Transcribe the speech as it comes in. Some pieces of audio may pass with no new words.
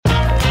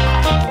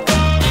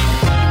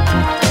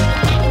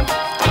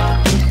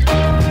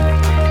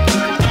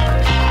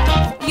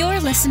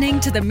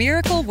listening to the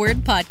Miracle Word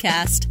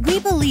Podcast. We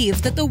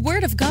believe that the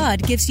Word of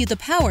God gives you the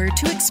power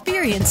to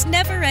experience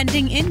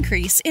never-ending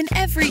increase in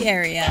every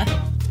area.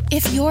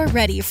 If you're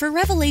ready for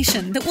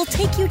revelation that will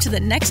take you to the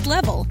next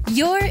level,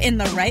 you're in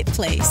the right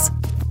place.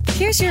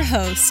 Here's your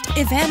host,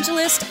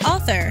 evangelist,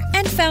 author,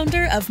 and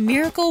founder of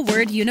Miracle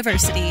Word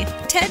University,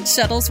 Ted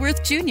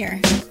Shuttlesworth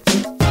Jr.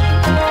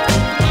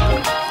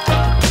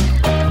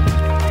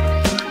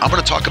 I'm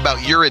going to talk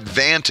about your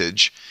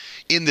advantage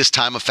in this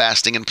time of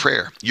fasting and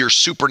prayer, your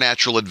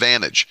supernatural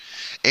advantage.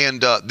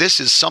 And this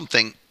is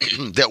something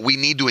that we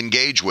need to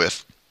engage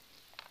with.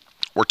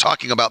 We're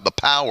talking about the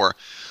power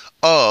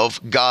of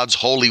God's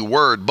holy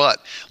word.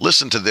 But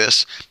listen to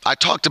this. I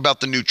talked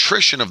about the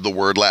nutrition of the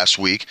word last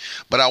week,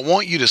 but I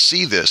want you to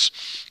see this,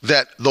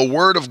 that the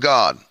word of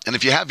God, and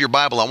if you have your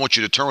Bible, I want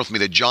you to turn with me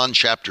to John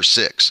chapter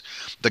 6,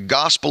 the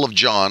Gospel of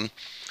John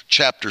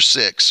chapter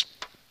 6.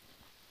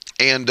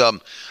 And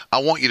I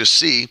want you to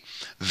see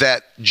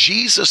that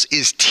Jesus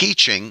is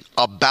teaching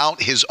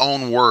about his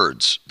own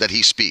words that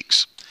he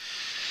speaks.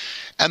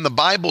 And the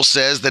Bible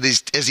says that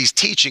as he's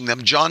teaching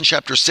them, John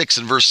chapter 6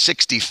 and verse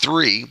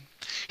 63,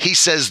 he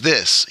says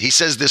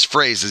this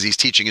phrase as he's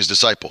teaching his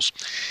disciples.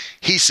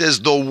 He says,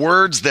 "The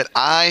words that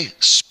I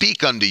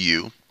speak unto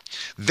you,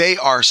 they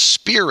are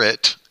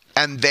spirit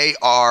and they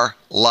are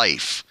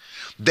life."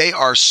 They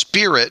are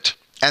spirit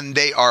and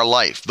they are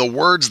life. The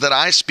words that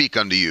I speak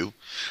unto you,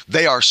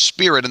 they are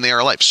spirit and they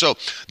are life. So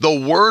the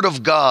word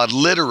of God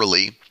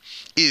literally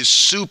is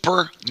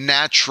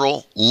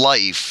supernatural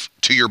life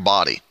to your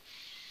body.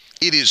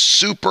 It is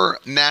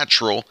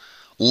supernatural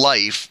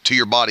life to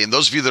your body. And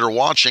those of you that are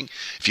watching,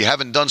 if you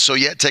haven't done so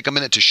yet, take a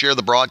minute to share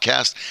the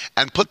broadcast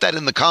and put that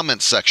in the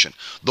comments section.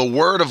 The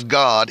word of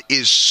God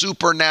is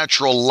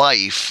supernatural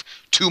life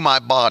to my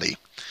body.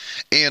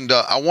 And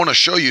I want to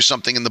show you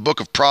something in the book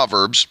of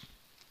Proverbs,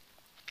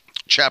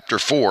 chapter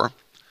 4.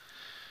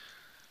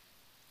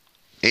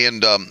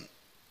 And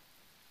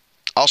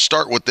I'll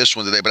start with this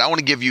one today, but I want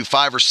to give you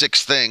 5 or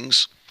 6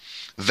 things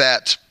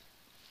that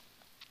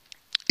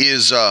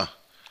is an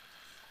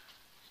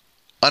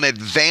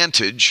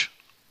advantage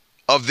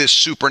of this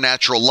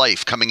supernatural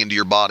life coming into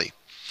your body.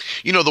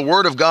 You know, the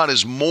Word of God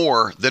is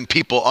more than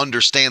people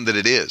understand that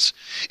it is.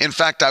 In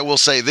fact, I will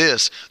say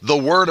this, the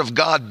Word of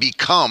God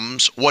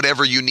becomes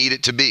whatever you need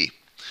it to be.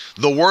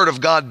 The Word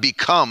of God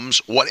becomes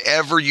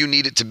whatever you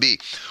need it to be.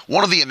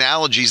 One of the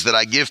analogies that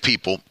I give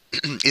people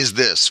is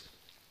this.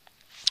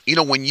 You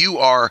know, when you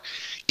are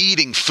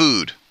eating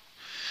food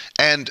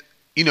and,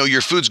 you know, your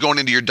food's going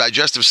into your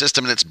digestive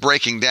system and it's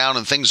breaking down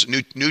and things,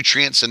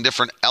 nutrients and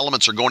different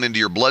elements are going into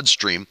your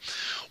bloodstream.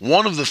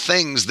 One of the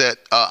things that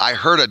I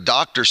heard a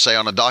doctor say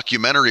on a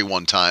documentary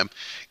one time,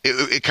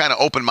 it kind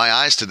of opened my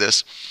eyes to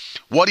this.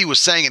 What he was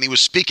saying, and he was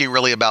speaking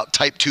really about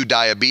type 2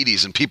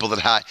 diabetes and people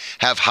that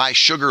have high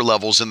sugar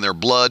levels in their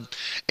blood,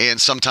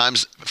 and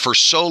sometimes for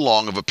so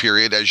long of a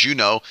period, as you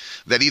know,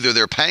 that either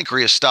their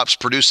pancreas stops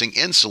producing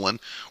insulin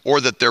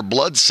or that their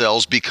blood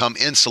cells become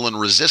insulin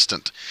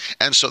resistant.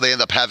 And so they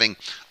end up having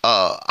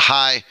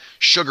high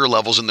sugar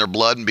levels in their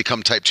blood and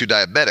become type 2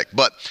 diabetic.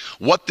 But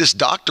what this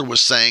doctor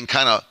was saying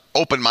kind of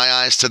opened my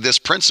eyes to this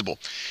principle.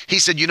 He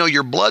said, you know,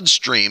 your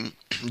bloodstream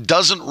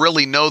doesn't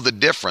really know the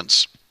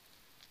difference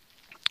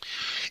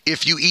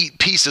if you eat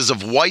pieces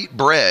of white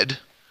bread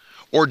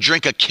or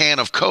drink a can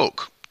of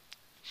Coke.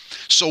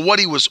 So what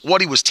he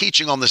was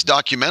teaching on this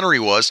documentary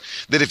was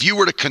that if you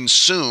were to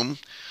consume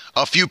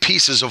a few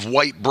pieces of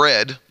white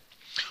bread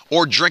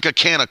or drink a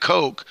can of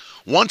Coke,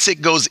 once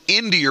it goes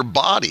into your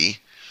body,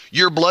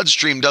 your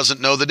bloodstream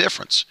doesn't know the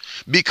difference,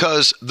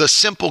 because the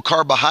simple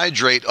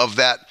carbohydrate of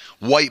that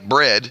white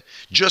bread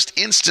just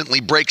instantly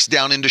breaks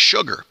down into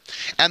sugar.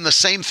 And the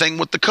same thing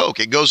with the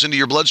Coke. It goes into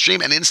your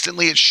bloodstream and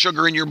instantly it's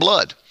sugar in your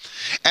blood.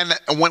 And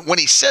when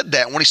he said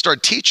that, when he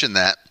started teaching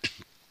that,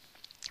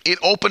 it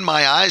opened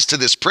my eyes to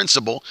this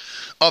principle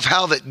of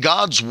how that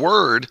God's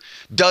word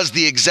does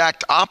the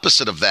exact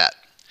opposite of that.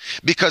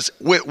 Because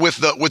with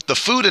the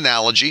food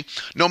analogy,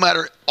 no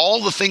matter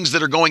all the things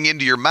that are going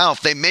into your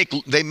mouth, they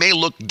may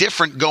look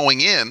different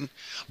going in,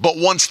 but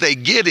once they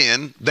get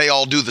in, they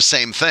all do the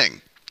same thing,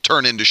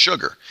 turn into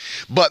sugar.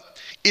 But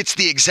it's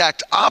the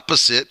exact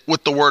opposite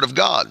with the word of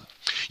God.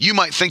 You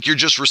might think you're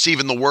just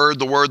receiving the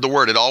word.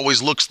 It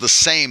always looks the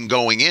same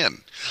going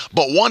in.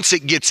 But once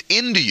it gets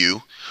into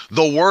you,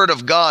 the word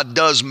of God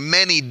does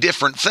many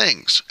different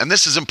things. And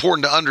this is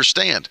important to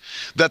understand,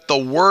 that the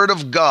word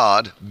of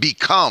God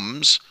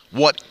becomes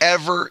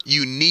whatever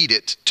you need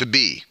it to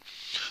be.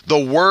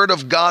 The word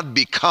of God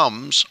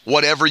becomes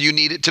whatever you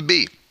need it to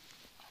be.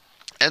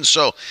 And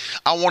so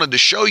I wanted to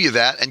show you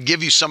that and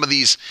give you some of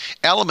these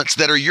elements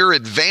that are your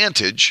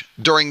advantage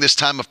during this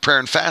time of prayer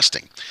and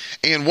fasting.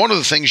 And one of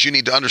the things you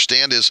need to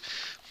understand is,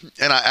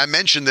 and I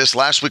mentioned this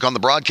last week on the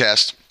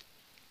broadcast,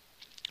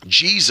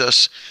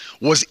 Jesus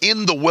was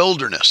in the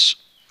wilderness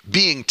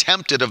being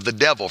tempted of the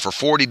devil for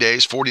 40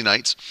 days, 40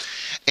 nights.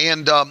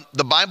 And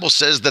the Bible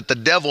says that the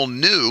devil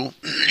knew,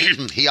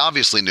 he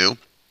obviously knew,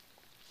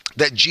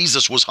 that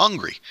Jesus was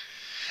hungry.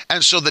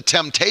 And so the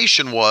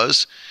temptation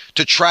was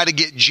to try to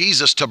get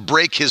Jesus to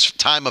break his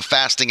time of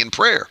fasting and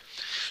prayer.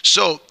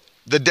 So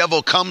the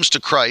devil comes to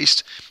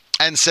Christ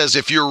and says,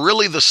 if you're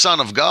really the Son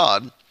of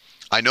God,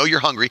 I know you're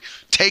hungry,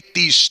 take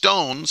these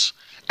stones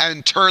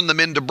and turn them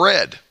into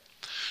bread.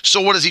 So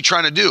what is he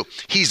trying to do?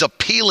 He's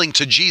appealing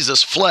to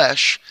Jesus'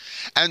 flesh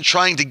and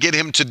trying to get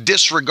him to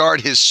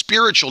disregard his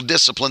spiritual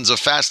disciplines of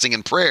fasting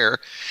and prayer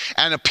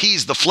and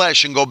appease the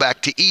flesh and go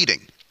back to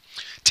eating.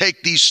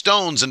 Take these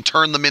stones and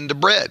turn them into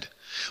bread.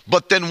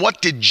 But then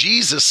what did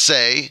Jesus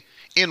say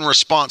in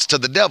response to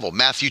the devil?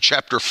 Matthew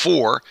chapter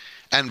 4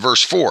 and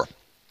verse 4.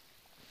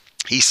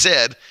 He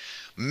said,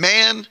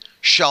 man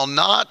shall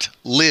not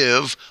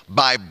live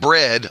by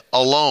bread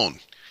alone,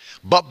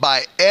 but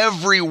by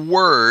every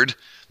word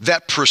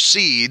that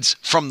proceeds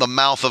from the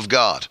mouth of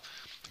God.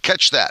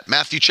 Catch that.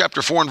 Matthew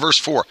chapter 4 and verse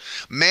 4.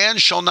 Man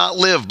shall not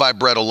live by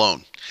bread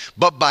alone,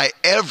 but by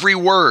every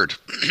word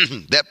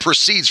that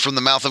proceeds from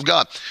the mouth of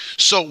God.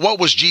 So what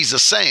was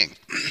Jesus saying?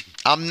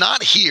 I'm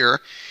not here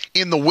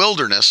in the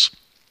wilderness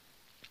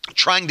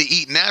trying to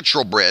eat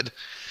natural bread.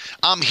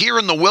 I'm here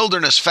in the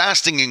wilderness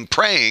fasting and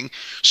praying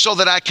so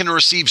that I can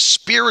receive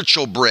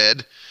spiritual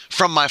bread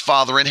from my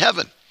Father in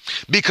heaven.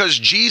 Because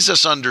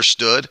Jesus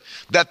understood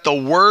that the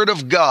Word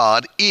of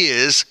God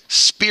is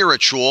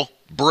spiritual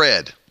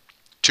bread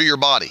to your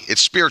body.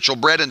 It's spiritual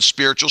bread and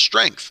spiritual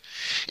strength.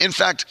 In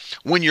fact,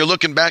 when you're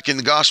looking back in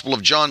the Gospel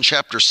of John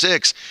chapter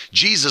 6,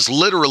 Jesus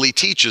literally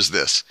teaches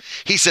this.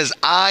 He says,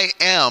 I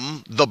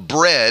am the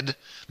bread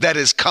that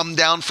has come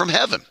down from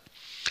heaven.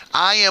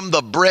 I am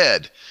the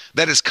bread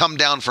that has come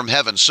down from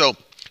heaven. So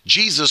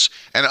Jesus,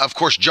 and of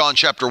course John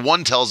chapter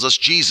 1 tells us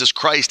Jesus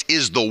Christ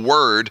is the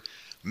Word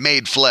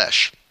made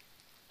flesh.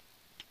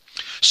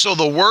 So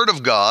the Word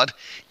of God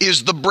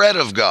is the bread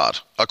of God,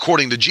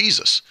 according to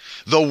Jesus.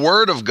 The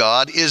Word of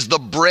God is the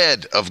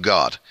bread of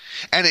God,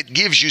 and it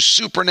gives you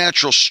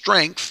supernatural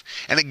strength,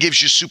 and it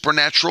gives you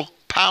supernatural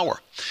power.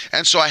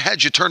 And so I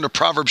had you turn to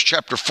Proverbs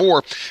chapter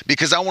 4,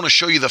 because I want to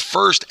show you the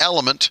first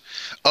element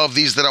of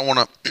these that I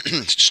want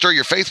to stir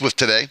your faith with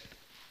today.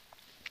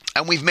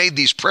 And we've made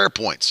these prayer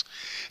points.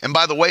 And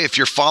by the way, if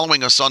you're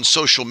following us on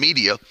social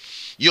media,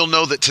 you'll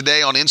know that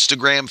today on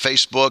Instagram,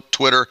 Facebook,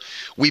 Twitter,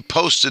 we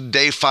posted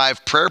day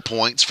 5 prayer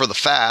points for the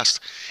fast.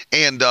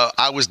 And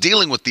I was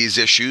dealing with these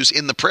issues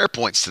in the prayer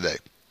points today.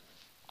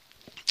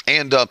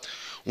 And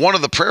one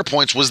of the prayer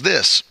points was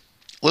this.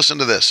 Listen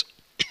to this.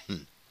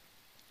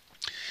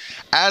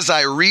 As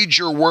I read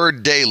your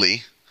word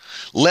daily,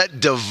 let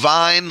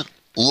divine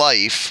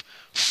life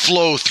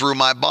flow through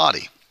my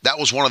body. That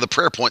was one of the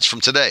prayer points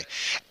from today.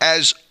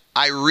 As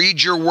I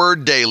read your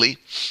word daily,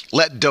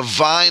 let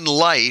divine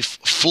life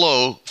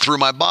flow through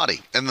my body.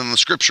 And then the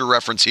scripture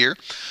reference here,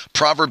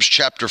 Proverbs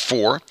chapter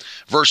 4,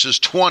 verses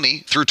 20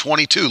 through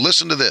 22.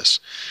 Listen to this.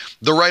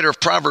 The writer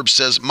of Proverbs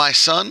says, my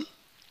son,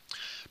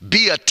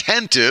 be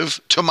attentive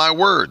to my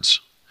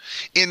words.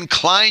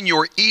 Incline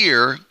your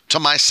ear to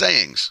my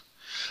sayings.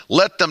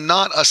 Let them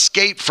not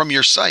escape from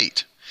your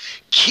sight.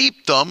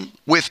 Keep them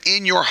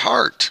within your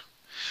heart,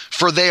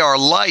 for they are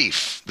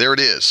life, there it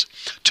is,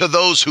 to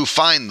those who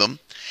find them,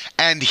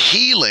 and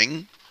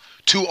healing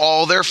to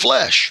all their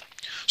flesh.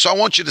 So I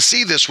want you to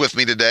see this with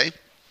me today.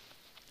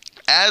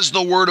 As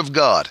the Word of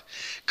God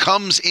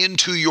comes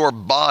into your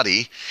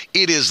body,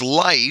 it is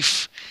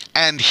life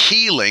and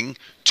healing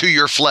to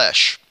your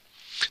flesh.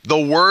 The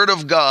Word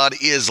of God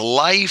is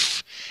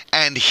life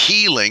and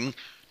healing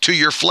to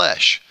your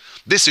flesh.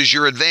 This is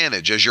your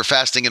advantage as you're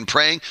fasting and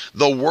praying.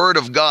 The Word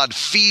of God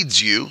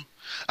feeds you.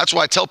 That's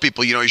why I tell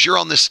people, as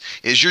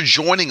you're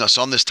joining us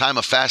on this time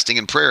of fasting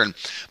and prayer, and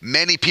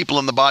many people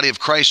in the body of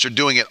Christ are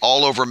doing it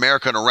all over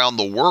America and around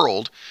the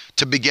world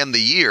to begin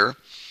the year.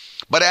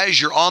 But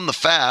as you're on the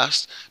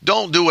fast,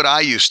 don't do what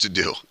I used to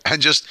do.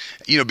 And just,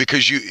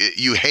 because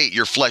you hate,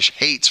 your flesh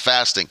hates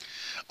fasting.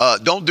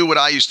 Don't do what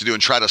I used to do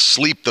and try to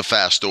sleep the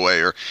fast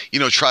away, or,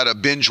 try to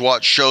binge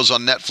watch shows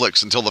on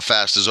Netflix until the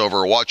fast is over,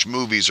 or watch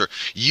movies, or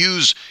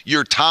use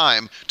your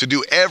time to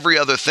do every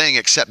other thing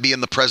except be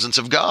in the presence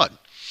of God.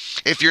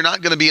 If you're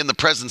not going to be in the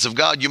presence of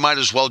God, you might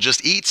as well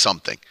just eat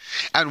something.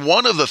 And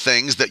one of the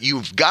things that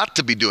you've got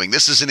to be doing,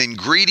 this is an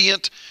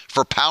ingredient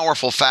for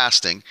powerful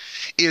fasting,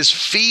 is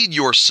feed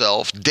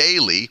yourself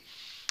daily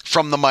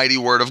from the mighty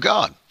Word of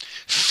God.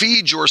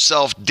 Feed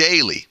yourself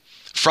daily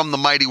from the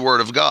mighty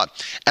Word of God.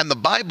 And the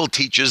Bible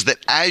teaches that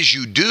as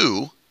you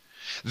do,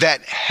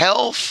 that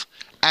health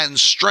and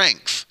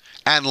strength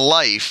and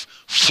life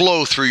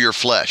flow through your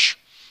flesh.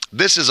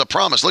 This is a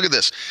promise. Look at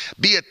this.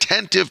 Be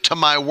attentive to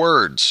my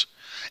words.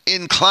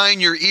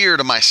 Incline your ear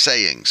to my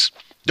sayings.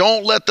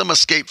 Don't let them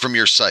escape from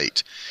your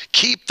sight.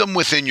 Keep them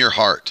within your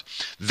heart.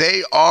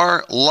 They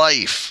are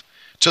life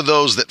to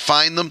those that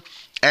find them,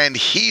 and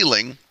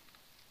healing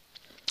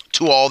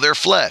to all their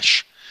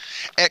flesh.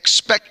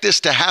 Expect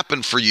this to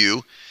happen for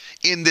you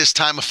in this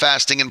time of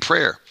fasting and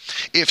prayer.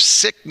 If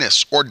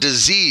sickness or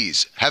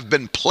disease have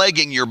been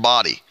plaguing your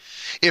body,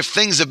 if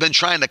things have been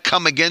trying to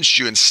come against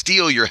you and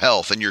steal your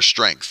health and your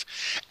strength.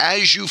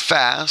 As you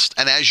fast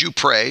and as you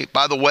pray,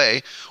 by the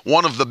way,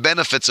 one of the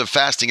benefits of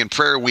fasting and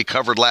prayer we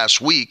covered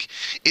last week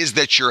is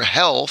that your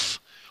health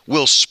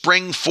will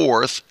spring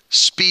forth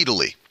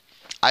speedily.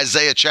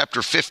 Isaiah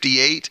chapter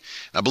 58,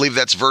 I believe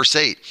that's verse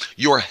 8.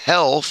 Your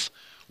health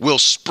will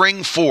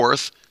spring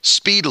forth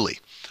speedily.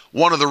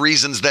 One of the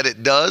reasons that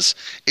it does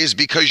is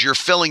because you're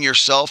filling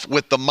yourself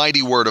with the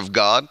mighty word of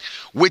God,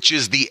 which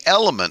is the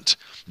element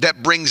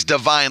that brings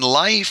divine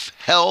life,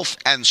 health,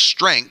 and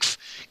strength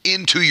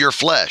into your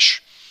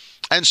flesh.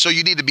 And so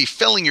you need to be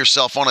filling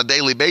yourself on a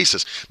daily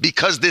basis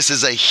because this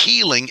is a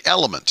healing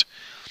element.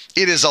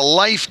 It is a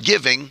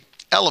life-giving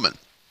element.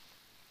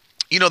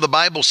 You know, the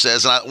Bible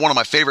says, and one of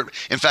my favorite,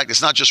 in fact,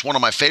 it's not just one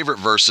of my favorite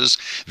verses,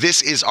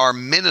 this is our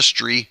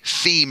ministry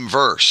theme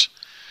verse.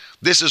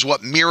 This is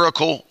what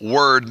Miracle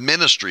Word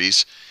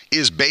Ministries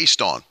is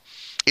based on.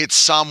 It's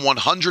Psalm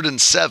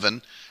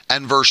 107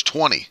 and verse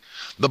 20.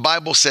 The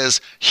Bible says,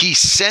 He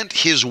sent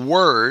His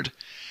word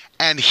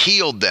and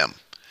healed them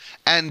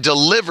and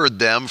delivered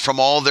them from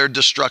all their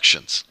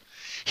destructions.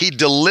 He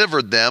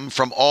delivered them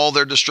from all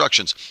their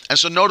destructions. And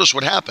so notice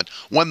what happened.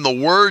 When the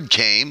word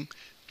came,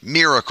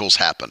 miracles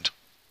happened.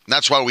 And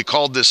that's why we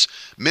called this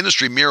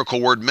ministry Miracle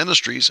Word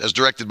Ministries, as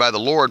directed by the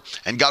Lord.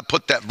 And God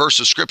put that verse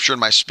of scripture in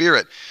my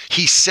spirit.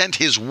 He sent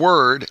His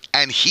word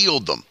and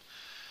healed them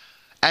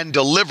and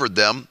delivered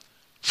them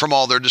from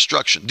all their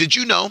destruction. Did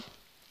you know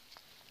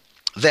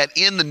that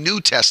in the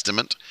New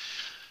Testament,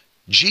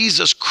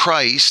 Jesus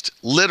Christ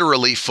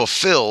literally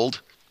fulfilled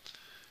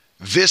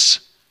this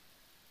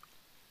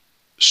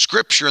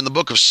scripture in the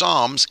book of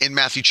Psalms in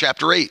Matthew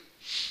chapter 8?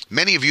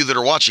 Many of you that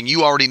are watching,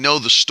 you already know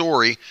the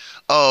story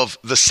of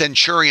the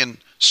centurion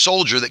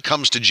soldier that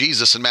comes to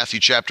Jesus in Matthew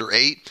chapter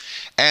 8.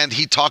 And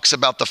he talks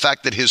about the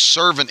fact that his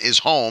servant is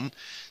home,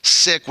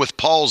 sick with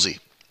palsy,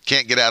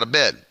 can't get out of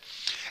bed.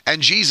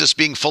 And Jesus,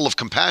 being full of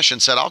compassion,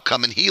 said, I'll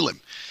come and heal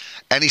him.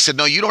 And he said,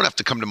 no, you don't have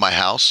to come to my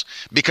house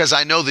because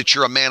I know that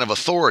you're a man of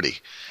authority.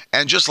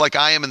 And just like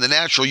I am in the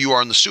natural, you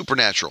are in the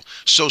supernatural.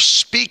 So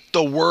speak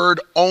the word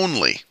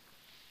only,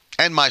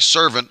 and my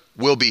servant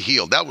will be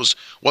healed. That was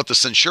what the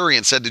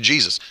centurion said to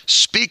Jesus.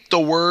 Speak the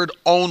word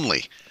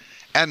only,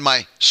 and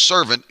my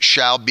servant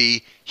shall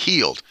be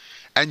healed.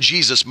 And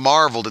Jesus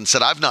marveled and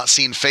said, I've not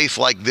seen faith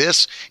like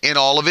this in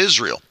all of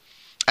Israel.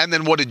 And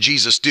then what did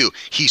Jesus do?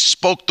 He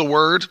spoke the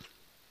word,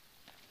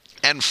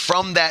 and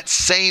from that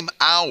same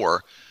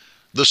hour,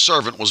 the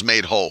servant was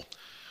made whole.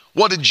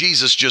 What did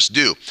Jesus just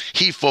do?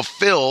 He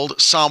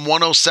fulfilled Psalm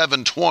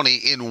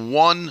 107:20 in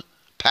one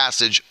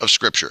passage of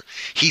scripture.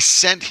 He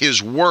sent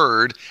His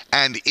word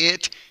and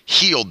it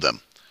healed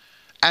them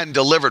and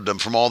delivered them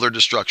from all their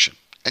destruction.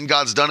 And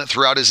God's done it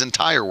throughout His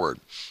entire word.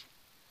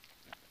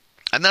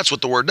 And that's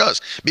what the word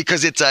does,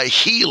 because it's a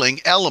healing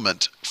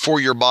element for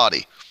your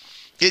body.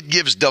 It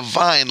gives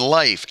divine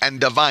life and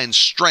divine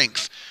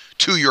strength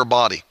to your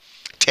body.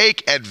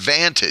 Take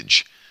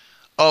advantage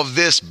of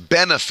this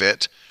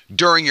benefit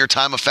during your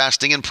time of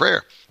fasting and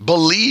prayer.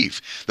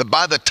 Believe that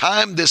by the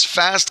time this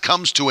fast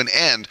comes to an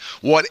end,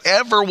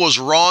 whatever was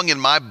wrong in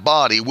my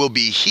body will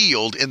be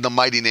healed in the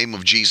mighty name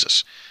of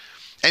Jesus.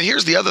 And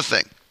here's the other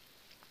thing.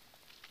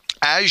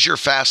 As you're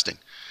fasting,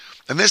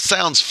 and this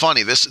sounds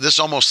funny, this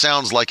almost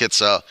sounds like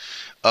it's it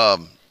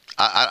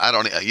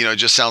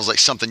just sounds like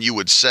something you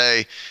would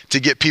say to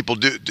get people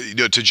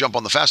to jump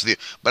on the fast with you.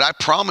 But I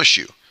promise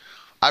you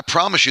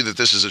that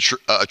this is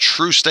a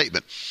true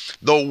statement.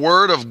 The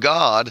word of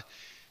God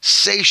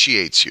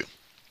satiates you.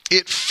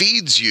 It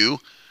feeds you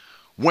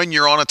when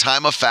you're on a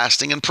time of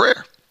fasting and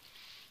prayer.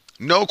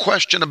 No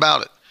question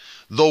about it.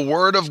 The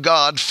word of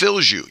God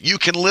fills you. You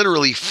can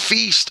literally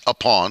feast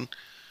upon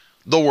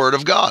the word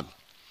of God.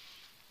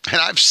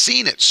 And I've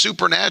seen it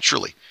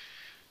supernaturally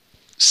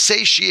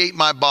satiate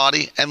my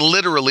body and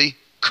literally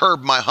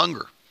curb my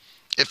hunger.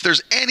 If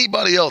there's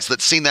anybody else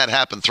that's seen that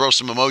happen, throw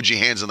some emoji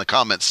hands in the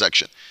comments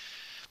section.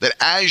 That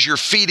as you're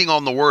feeding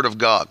on the word of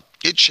God,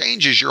 it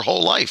changes your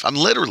whole life.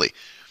 Literally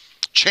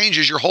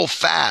changes your whole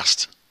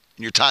fast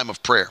in your time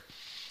of prayer.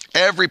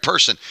 Every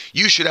person,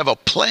 you should have a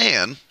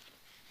plan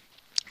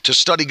to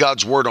study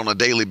God's word on a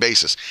daily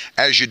basis.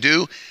 As you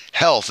do,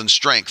 health and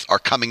strength are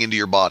coming into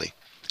your body.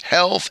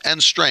 Health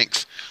and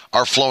strength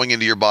are flowing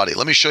into your body.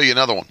 Let me show you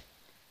another one.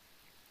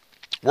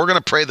 We're going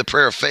to pray the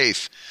prayer of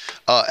faith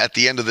at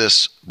the end of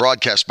this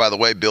broadcast, by the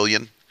way,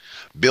 billion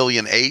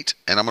 8,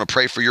 and I'm going to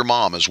pray for your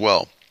mom as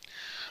well.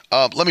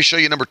 Let me show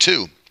you number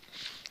 2.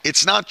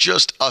 It's not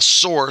just a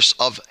source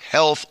of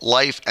health,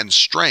 life, and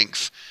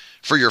strength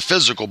for your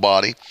physical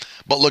body,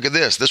 but look at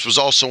this. This was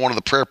also one of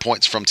the prayer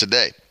points from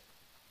today.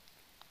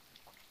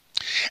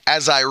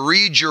 As I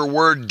read your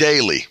word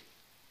daily,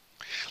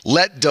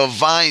 let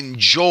divine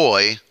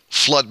joy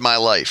flood my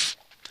life.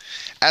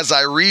 As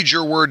I read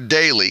your word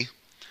daily,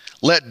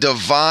 let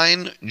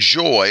divine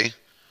joy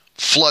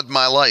flood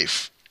my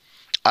life.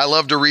 I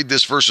love to read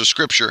this verse of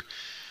scripture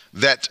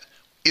that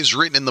is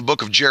written in the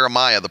book of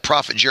Jeremiah. The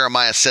prophet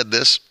Jeremiah said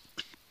this,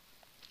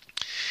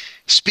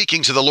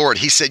 speaking to the Lord.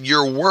 He said,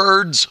 your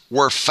words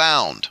were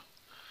found.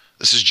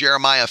 This is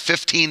Jeremiah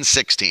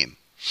 15:16.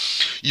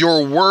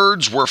 Your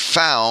words were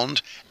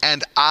found,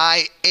 and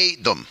I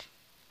ate them.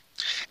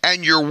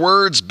 And your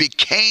words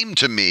became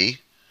to me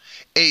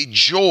a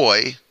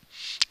joy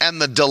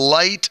and the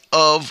delight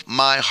of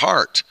my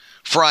heart.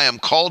 For I am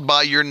called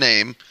by your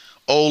name,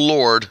 O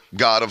Lord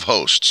God of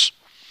hosts.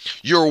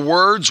 Your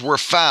words were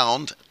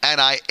found, and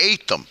I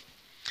ate them.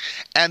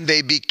 And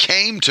they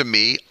became to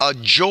me a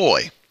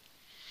joy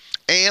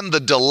and the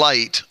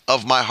delight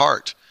of my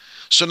heart.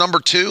 So number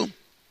 2,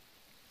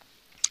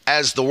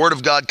 as the word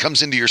of God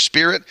comes into your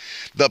spirit,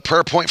 the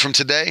prayer point from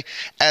today,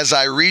 as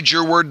I read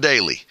your word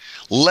daily,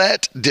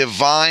 let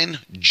divine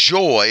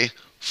joy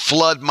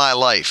flood my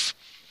life.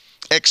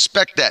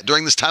 Expect that.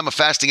 During this time of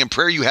fasting and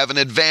prayer, you have an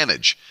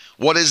advantage.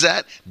 What is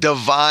that?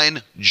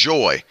 Divine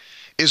joy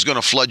is going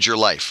to flood your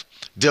life.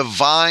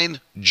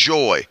 Divine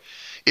joy.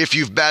 If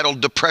you've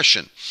battled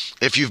depression,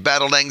 if you've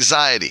battled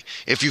anxiety,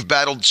 if you've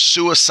battled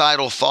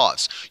suicidal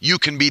thoughts, you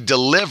can be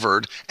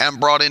delivered and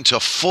brought into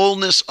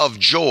fullness of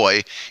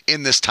joy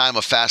in this time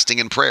of fasting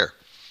and prayer.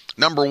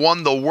 Number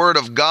 1, the word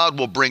of God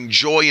will bring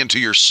joy into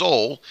your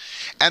soul.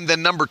 And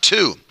then number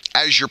 2,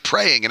 as you're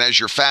praying and as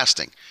you're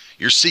fasting,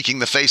 you're seeking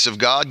the face of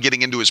God,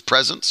 getting into his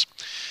presence.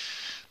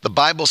 The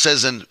Bible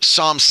says in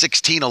Psalm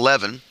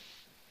 16:11,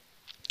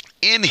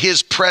 in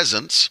his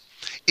presence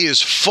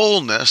is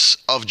fullness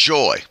of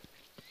joy,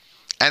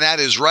 and at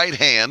his right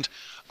hand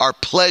are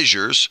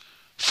pleasures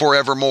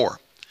forevermore.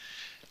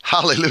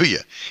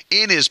 Hallelujah.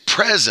 In his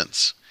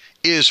presence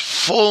is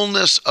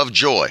fullness of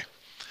joy,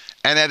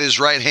 and at his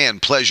right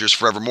hand pleasures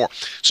forevermore.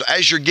 So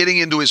as you're getting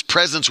into his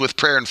presence with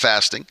prayer and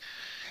fasting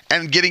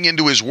and getting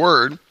into his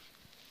word,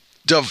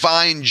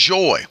 divine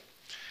joy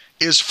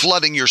is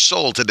flooding your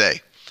soul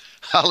today.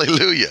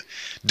 Hallelujah.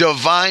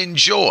 Divine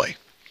joy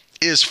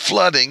is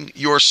flooding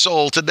your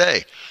soul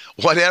today.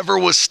 Whatever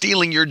was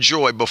stealing your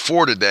joy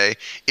before today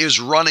is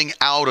running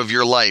out of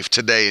your life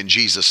today in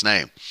Jesus'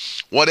 name.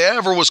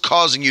 Whatever was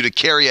causing you to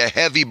carry a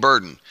heavy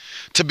burden,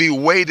 to be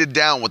weighted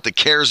down with the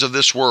cares of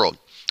this world.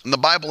 And the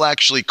Bible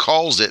actually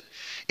calls it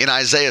in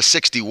Isaiah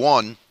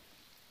 61,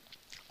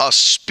 a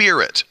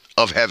spirit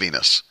of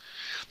heaviness.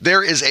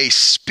 There is a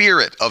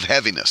spirit of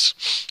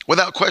heaviness,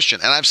 without question.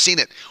 And I've seen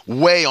it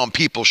weigh on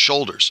people's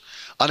shoulders,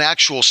 an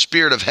actual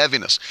spirit of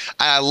heaviness.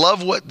 I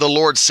love what the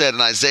Lord said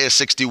in Isaiah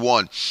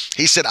 61.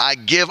 He said, I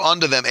give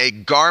unto them a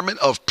garment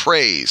of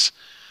praise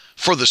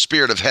for the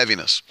spirit of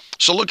heaviness.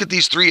 So look at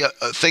these 3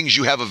 things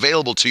you have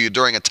available to you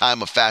during a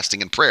time of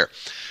fasting and prayer.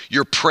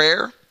 Your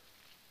prayer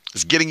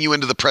is getting you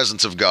into the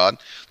presence of God,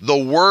 the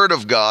word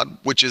of God,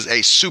 which is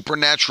a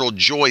supernatural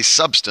joy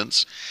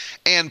substance,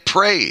 and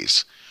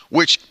praise,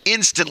 which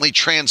instantly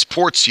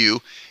transports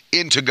you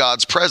into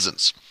God's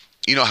presence.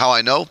 You know how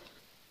I know?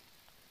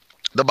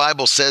 The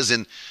Bible says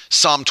in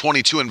Psalm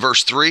 22 and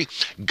verse 3,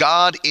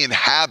 God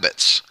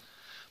inhabits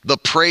the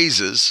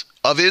praises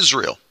of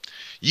Israel.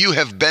 You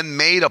have been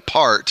made a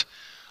part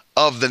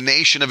of the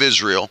nation of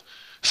Israel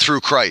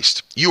through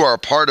Christ. You are a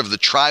part of the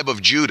tribe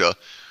of Judah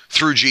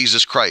through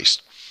Jesus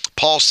Christ.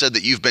 Paul said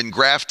that you've been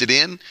grafted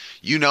in.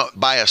 You know,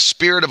 by a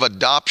spirit of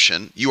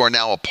adoption, you are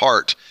now a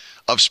part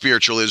of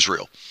spiritual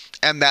Israel.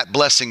 And that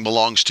blessing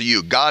belongs to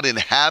you. God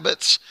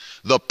inhabits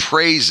the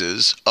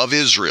praises of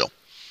Israel.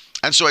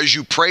 And so as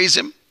you praise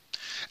him,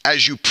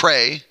 as you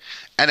pray,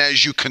 and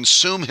as you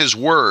consume his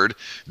word,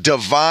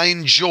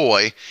 divine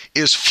joy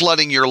is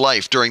flooding your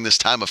life during this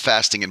time of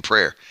fasting and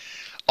prayer.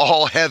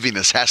 All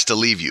heaviness has to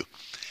leave you.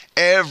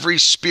 Every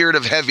spirit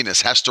of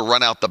heaviness has to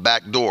run out the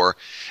back door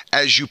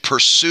as you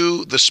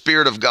pursue the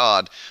Spirit of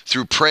God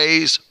through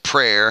praise,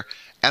 prayer,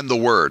 and the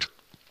word.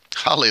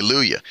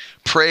 Hallelujah.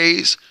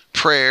 Praise,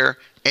 prayer,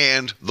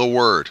 and the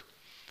word.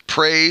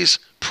 Praise,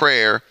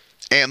 prayer,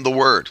 and the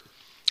word.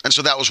 And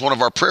so that was one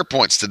of our prayer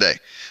points today.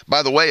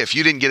 By the way, if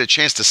you didn't get a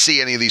chance to see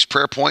any of these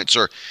prayer points,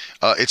 or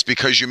it's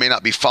because you may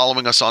not be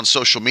following us on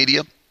social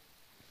media,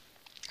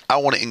 I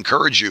want to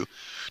encourage you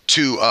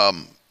to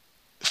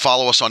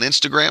follow us on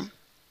Instagram.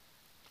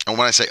 And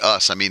when I say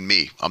us, I mean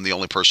me. I'm the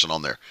only person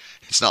on there.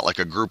 It's not like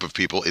a group of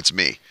people. It's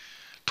me.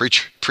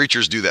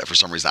 Preachers do that for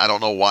some reason. I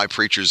don't know why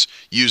preachers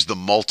use the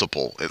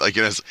multiple.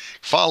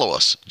 Follow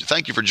us.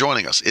 Thank you for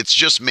joining us. It's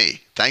just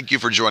me. Thank you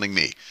for joining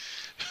me.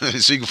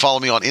 So you can follow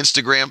me on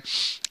Instagram.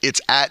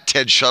 It's at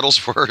Ted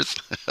Shuttlesworth.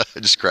 I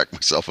just cracked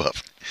myself up.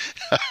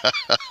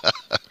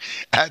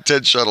 At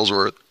Ted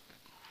Shuttlesworth.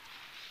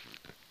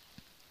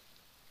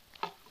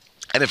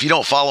 And if you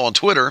don't follow on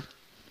Twitter,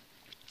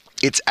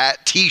 it's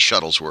at T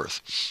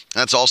Shuttlesworth.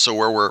 That's also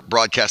where we're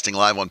broadcasting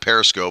live on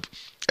Periscope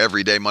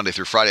every day, Monday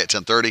through Friday at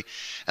 10:30.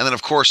 And then,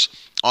 of course,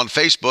 on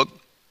Facebook,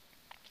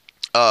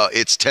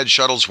 it's Ted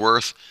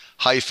Shuttlesworth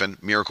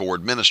 - Miracle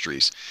Word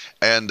Ministries.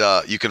 And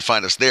you can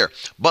find us there.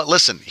 But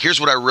listen, here's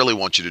what I really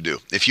want you to do.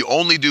 If you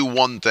only do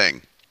one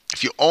thing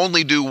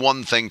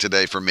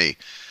today for me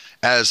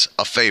as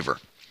a favor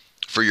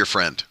for your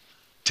friend,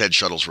 Ted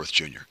Shuttlesworth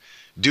Jr.,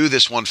 do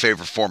this one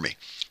favor for me.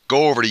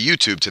 Go over to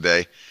YouTube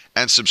today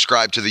and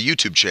subscribe to the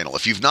YouTube channel.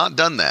 If you've not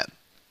done that,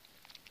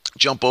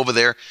 Jump over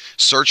there,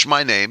 search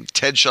my name,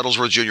 Ted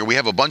Shuttlesworth Jr. We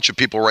have a bunch of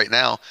people right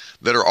now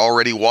that are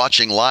already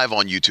watching live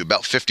on YouTube,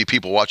 about 50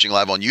 people watching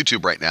live on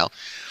YouTube right now.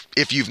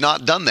 If you've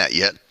not done that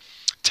yet,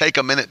 take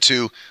a minute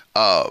to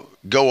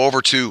go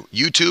over to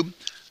YouTube,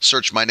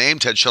 search my name,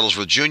 Ted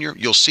Shuttlesworth Jr.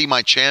 You'll see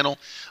my channel,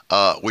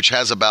 which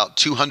has about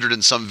 200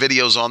 and some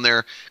videos on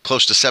there,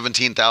 close to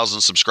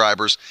 17,000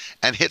 subscribers,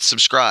 and hit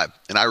subscribe.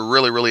 And I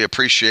really, really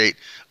appreciate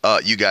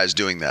you guys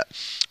doing that.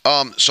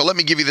 So let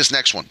me give you this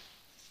next one.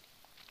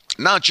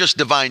 Not just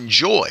divine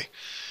joy,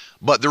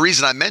 but the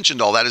reason I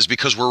mentioned all that is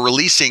because we're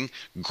releasing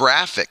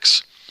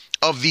graphics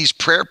of these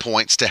prayer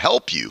points to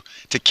help you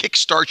to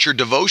kickstart your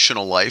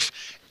devotional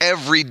life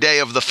every day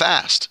of the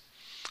fast.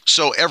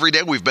 So every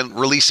day we've been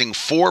releasing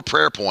 4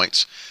 prayer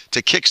points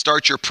to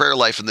kickstart your prayer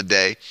life in the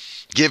day,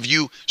 give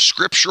you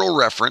scriptural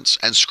reference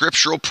and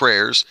scriptural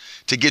prayers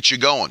to get you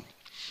going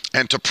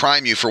and to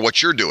prime you for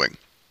what you're doing.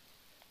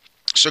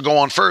 So go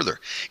on further.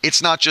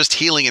 It's not just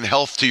healing and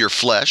health to your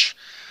flesh.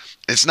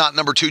 It's not,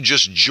 number 2,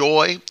 just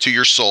joy to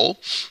your soul.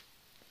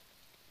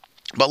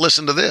 But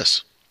listen to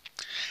this.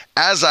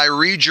 As I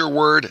read your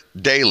word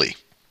daily,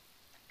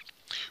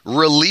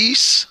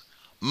 release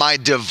my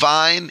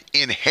divine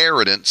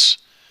inheritance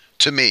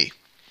to me.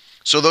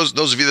 So those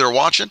of you that are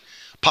watching,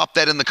 pop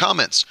that in the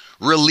comments.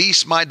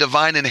 Release my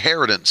divine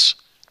inheritance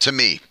to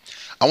me.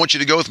 I want you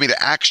to go with me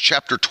to Acts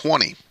chapter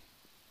 20.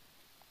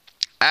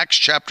 Acts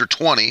chapter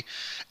 20.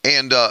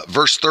 And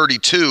verse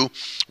 32,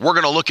 we're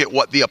going to look at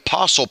what the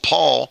Apostle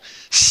Paul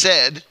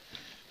said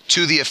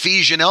to the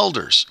Ephesian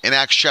elders in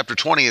Acts chapter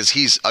 20 as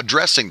he's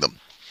addressing them.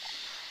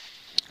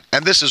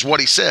 And this is what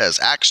he says,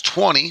 Acts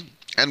 20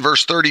 and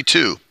verse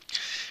 32.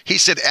 He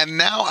said, "And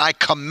now I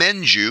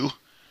commend you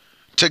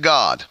to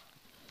God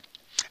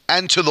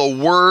and to the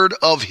word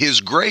of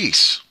his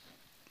grace,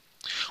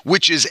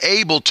 which is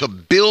able to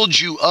build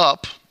you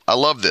up," I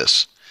love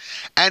this,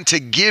 "and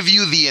to give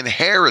you the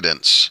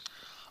inheritance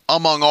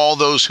among all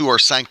those who are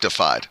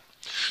sanctified."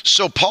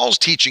 So Paul's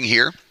teaching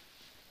here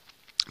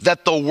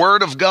that the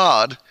word of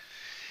God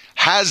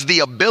has the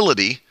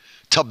ability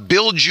to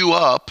build you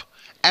up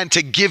and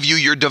to give you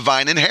your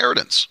divine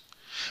inheritance.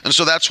 And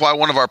so that's why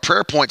one of our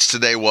prayer points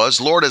today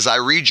was, Lord, as I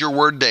read your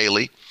word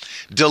daily,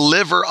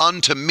 deliver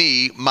unto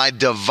me my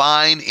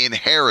divine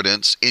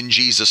inheritance in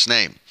Jesus'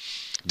 name.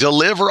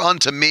 Deliver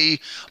unto me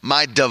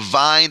my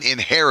divine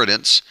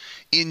inheritance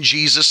in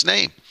Jesus'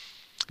 name.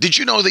 Did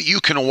you know that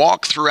you can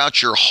walk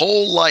throughout your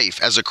whole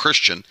life as a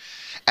Christian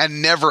and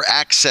never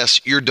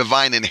access your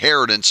divine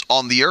inheritance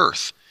on the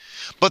earth?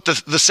 But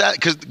the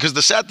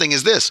sad thing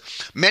is this: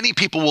 many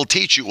people will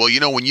teach you, well, you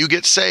know, when you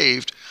get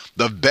saved,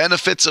 the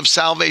benefits of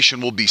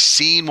salvation will be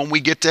seen when we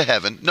get to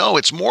heaven. No,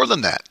 it's more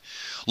than that.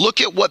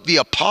 Look at what the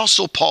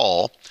Apostle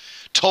Paul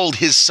told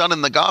his son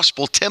in the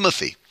gospel,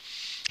 Timothy.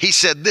 He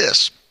said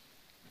this.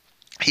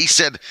 He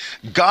said,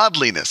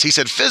 godliness. He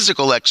said,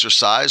 physical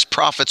exercise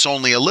profits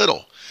only a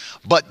little,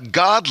 but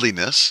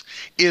godliness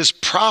is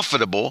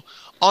profitable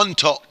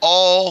unto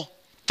all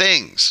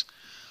things,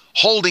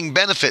 holding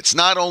benefits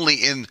not only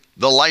in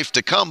the life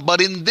to come, but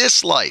in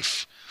this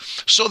life.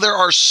 So there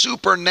are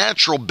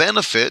supernatural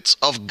benefits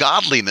of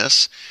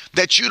godliness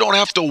that you don't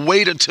have to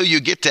wait until you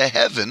get to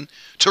heaven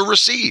to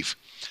receive.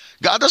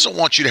 God doesn't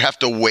want you to have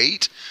to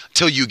wait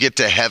till you get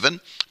to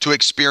heaven to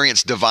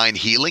experience divine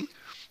healing,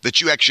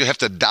 that you actually have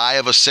to die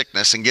of a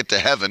sickness and get to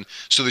heaven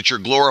so that your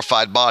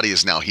glorified body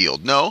is now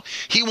healed. No,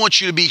 he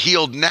wants you to be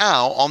healed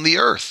now on the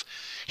earth.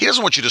 He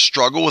doesn't want you to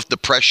struggle with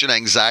depression,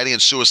 anxiety, and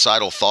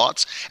suicidal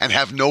thoughts and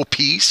have no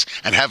peace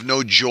and have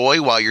no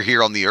joy while you're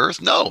here on the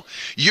earth. No,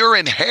 your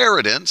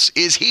inheritance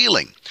is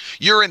healing.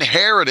 Your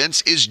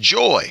inheritance is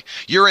joy.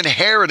 Your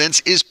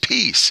inheritance is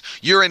peace.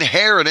 Your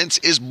inheritance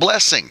is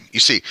blessing. You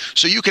see,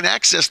 so you can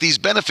access these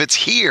benefits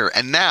here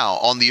and now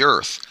on the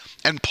earth.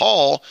 And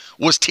Paul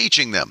was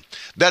teaching them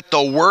that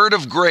the word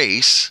of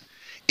grace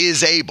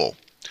is able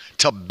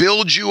to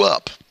build you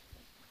up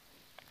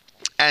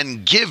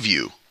and give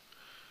you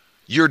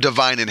your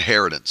divine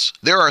inheritance.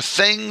 There are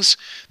things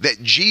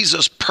that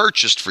Jesus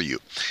purchased for you.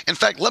 In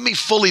fact, let me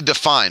fully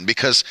define,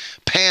 because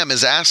Pam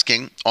is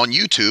asking on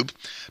YouTube,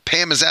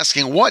 Pam is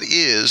asking, what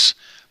is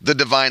the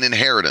divine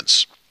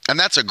inheritance? And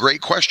that's a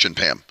great question,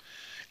 Pam.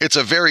 It's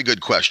a very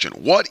good question.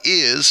 What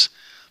is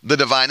the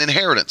divine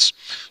inheritance?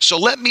 So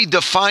let me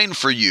define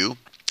for you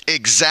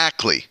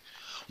exactly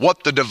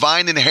what the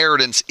divine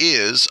inheritance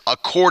is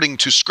according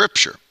to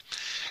Scripture.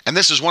 And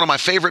this is one of my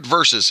favorite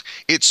verses.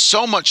 It's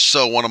so much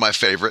so one of my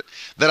favorite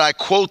that I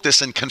quote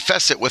this and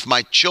confess it with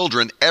my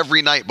children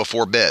every night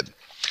before bed.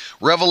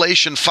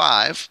 Revelation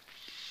 5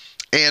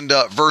 and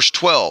verse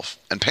 12.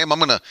 And Pam, I'm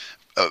going to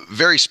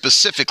very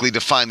specifically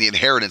define the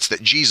inheritance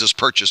that Jesus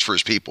purchased for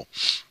his people.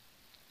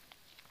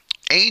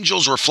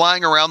 Angels were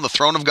flying around the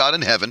throne of God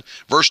in heaven,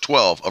 verse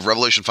 12 of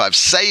Revelation 5,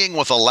 saying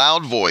with a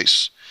loud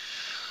voice,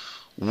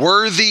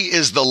 "Worthy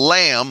is the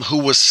Lamb who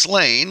was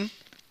slain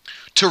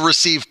to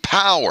receive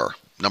power,"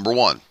 number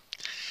 1,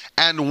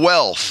 "and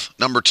wealth,"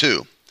 number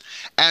 2,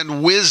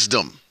 "and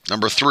wisdom,"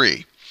 number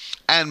 3,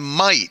 "and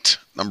might,"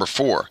 number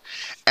 4,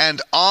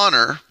 "and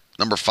honor,"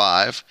 number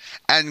 5,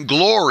 and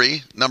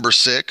glory, number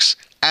 6,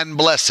 and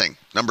blessing,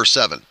 number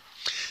 7.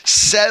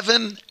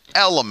 7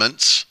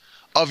 elements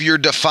of your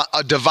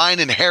divine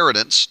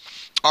inheritance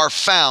are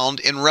found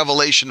in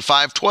Revelation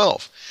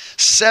 5:12.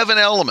 7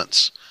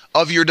 elements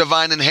of your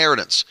divine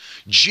inheritance.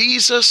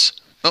 Jesus,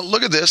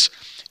 look at this.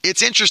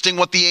 It's interesting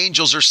what the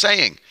angels are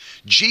saying.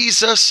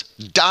 Jesus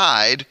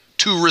died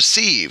to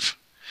receive,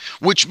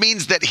 which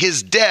means that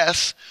his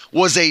death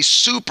was a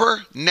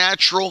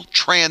supernatural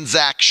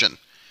transaction.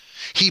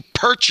 He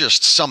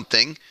purchased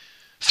something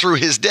through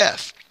his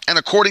death. And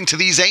according to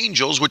these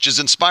angels, which is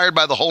inspired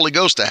by the Holy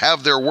Ghost to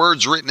have their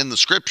words written in the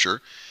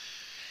scripture,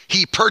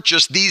 he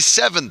purchased these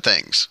 7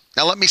 things.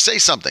 Now let me say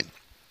something.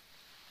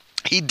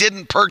 He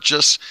didn't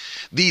purchase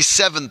these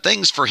 7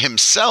 things for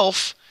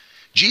himself.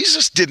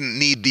 Jesus didn't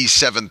need these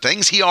 7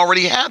 things. He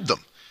already had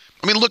them.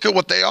 I mean, look at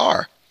what they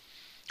are.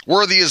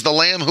 Worthy is the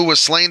Lamb who was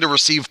slain to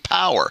receive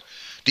power.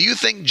 Do you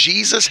think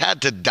Jesus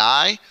had to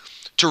die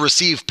to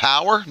receive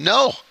power?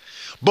 No.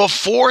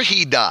 Before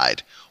he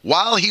died,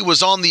 while he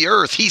was on the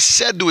earth, he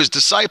said to his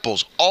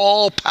disciples,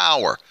 all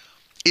power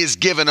is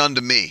given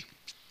unto me.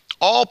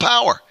 All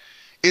power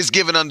is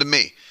given unto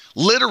me.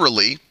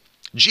 Literally,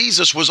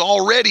 Jesus was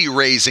already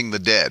raising the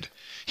dead.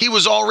 He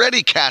was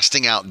already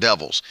casting out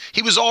devils.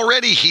 He was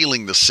already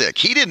healing the sick.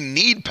 He didn't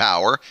need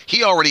power.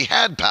 He already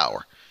had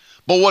power.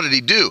 But what did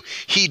he do?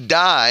 He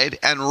died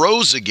and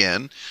rose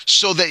again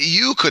so that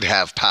you could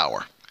have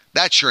power.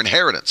 That's your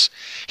inheritance.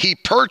 He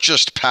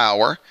purchased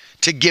power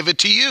to give it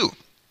to you.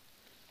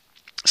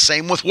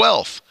 Same with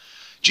wealth.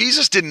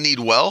 Jesus didn't need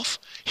wealth.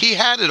 He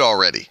had it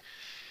already.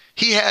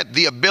 He had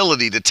the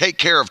ability to take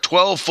care of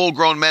 12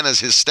 full-grown men as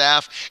his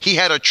staff. He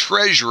had a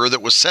treasurer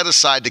that was set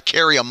aside to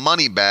carry a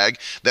money bag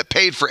that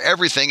paid for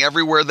everything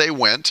everywhere they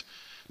went.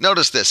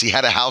 Notice this. He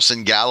had a house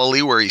in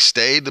Galilee where he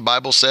stayed, the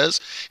Bible says.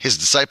 His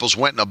disciples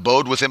went and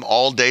abode with him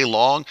all day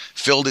long,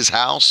 filled his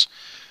house.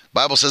 The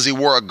Bible says he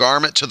wore a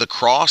garment to the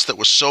cross that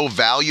was so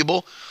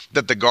valuable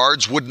that the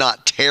guards would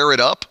not tear it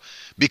up,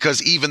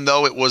 because even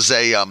though it was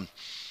a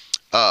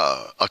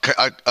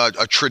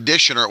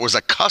tradition, or it was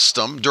a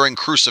custom during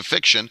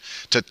crucifixion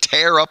to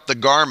tear up the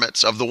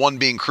garments of the one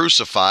being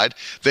crucified,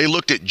 they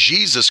looked at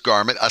Jesus'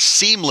 garment, a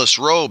seamless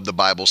robe, the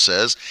Bible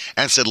says,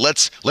 and said,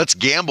 let's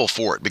gamble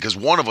for it, because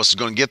one of us is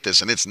going to get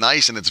this, and it's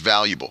nice and it's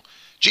valuable.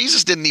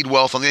 Jesus didn't need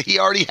wealth on it. He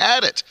already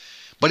had it,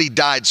 but he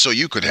died so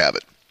you could have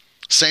it.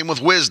 Same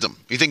with wisdom.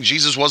 You think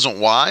Jesus wasn't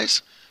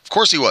wise? Of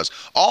course he was.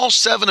 All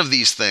 7 of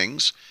these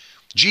things,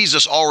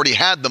 Jesus already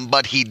had them,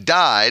 but he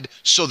died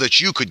so that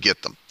you could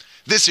get them.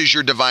 This is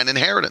your divine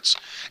inheritance.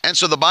 And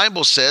so the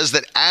Bible says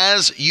that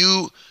as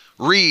you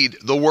read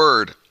the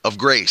word of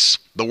grace,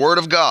 the word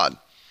of God,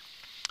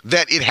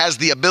 that it has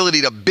the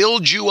ability to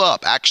build you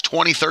up. Acts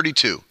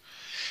 20:32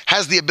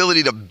 has the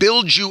ability to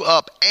build you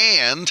up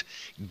and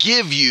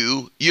give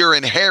you your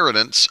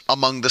inheritance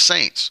among the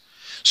saints.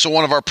 So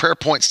one of our prayer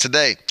points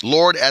today,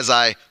 Lord, as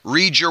I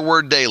read your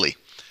word daily,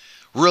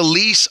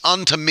 release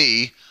unto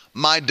me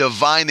my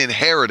divine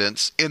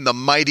inheritance in the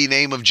mighty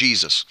name of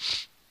Jesus.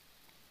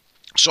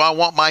 So I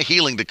want my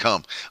healing to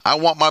come. I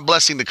want my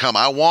blessing to come.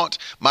 I want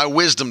my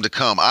wisdom to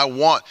come.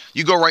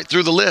 You go right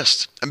through the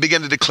list and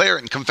begin to declare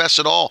it and confess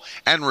it all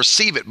and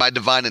receive it by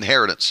divine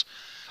inheritance.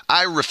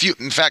 I refute.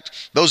 In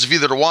fact, those of you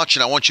that are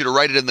watching, I want you to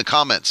write it in the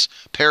comments.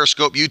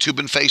 Periscope, YouTube,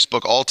 and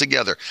Facebook all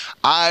together.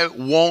 I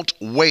won't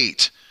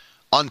wait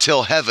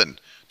until heaven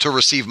to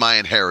receive my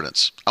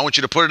inheritance. I want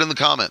you to put it in the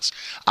comments.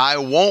 I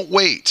won't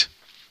wait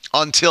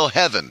until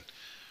heaven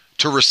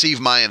to receive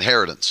my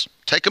inheritance.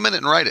 Take a minute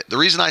and write it. The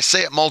reason I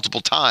say it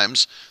multiple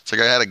times, it's like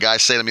I had a guy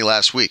say to me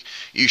last week,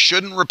 you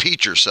shouldn't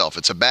repeat yourself.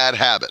 It's a bad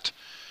habit.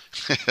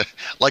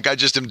 Like I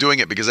just am doing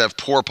it because I have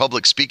poor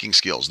public speaking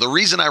skills. The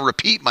reason I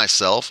repeat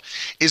myself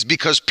is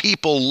because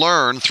people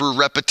learn through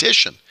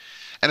repetition.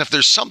 And if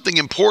there's something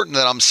important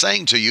that I'm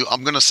saying to you,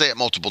 I'm going to say it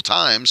multiple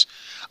times.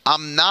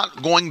 I'm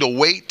not going to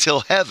wait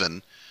till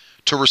heaven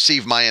to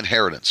receive my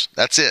inheritance.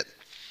 That's it.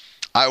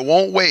 I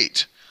won't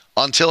wait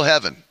until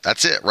heaven.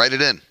 That's it. Write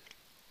it in.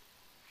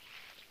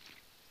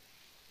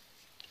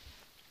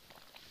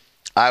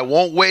 I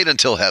won't wait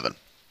until heaven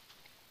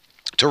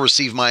to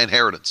receive my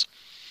inheritance.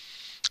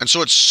 And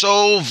so it's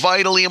so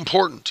vitally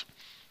important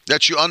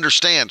that you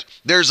understand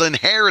there's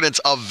inheritance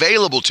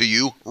available to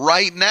you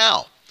right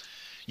now.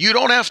 You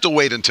don't have to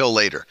wait until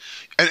later.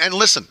 And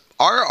listen,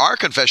 our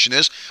confession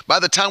is by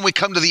the time we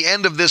come to the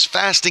end of this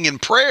fasting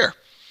and prayer,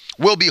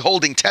 we'll be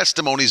holding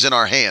testimonies in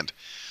our hand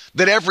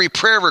that every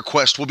prayer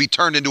request will be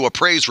turned into a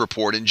praise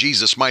report in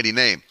Jesus' mighty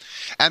name.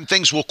 And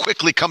things will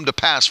quickly come to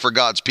pass for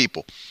God's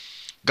people.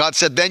 God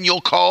said, then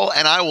you'll call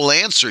and I will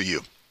answer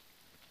you.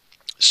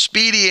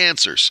 Speedy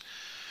answers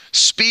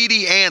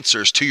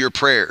to your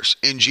prayers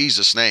in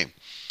Jesus' name.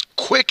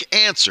 Quick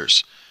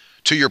answers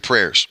to your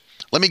prayers.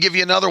 Let me give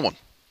you another one.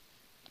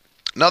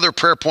 Another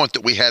prayer point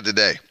that we had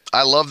today.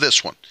 I love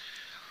this one.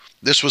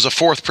 This was a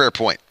 4th prayer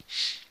point.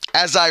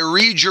 As I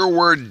read your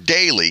word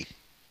daily,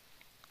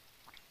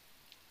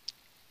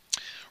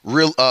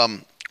 where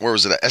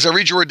was it at? As I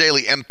read your word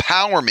daily,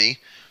 empower me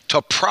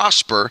to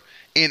prosper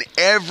in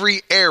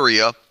every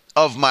area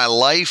of my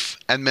life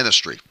and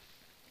ministry.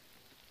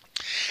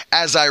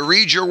 As I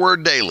read your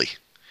word daily,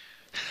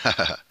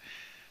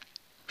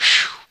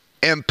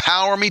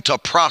 empower me to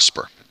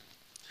prosper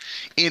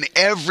in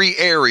every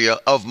area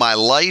of my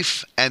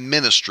life and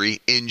ministry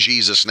in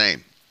Jesus'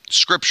 name.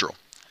 Scriptural.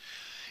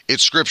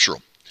 It's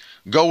scriptural.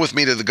 Go with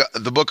me to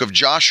the book of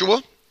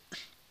Joshua,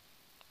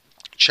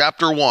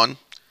 chapter 1,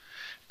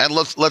 and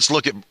let's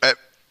look at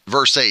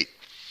verse 8.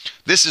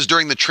 This is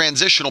during the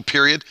transitional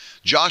period.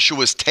 Joshua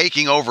is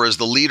taking over as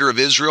the leader of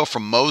Israel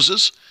from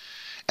Moses,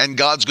 and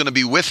God's going to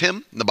be with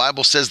him. The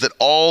Bible says that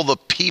all the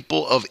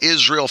people of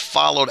Israel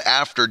followed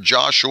after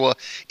Joshua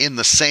in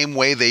the same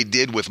way they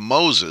did with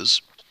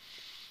Moses.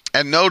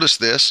 And notice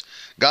this,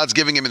 God's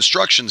giving him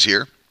instructions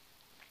here.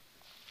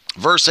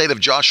 Verse 8 of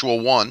Joshua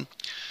 1,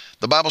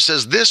 the Bible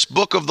says, this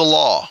book of the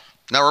law.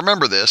 Now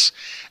remember this,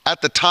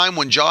 at the time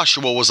when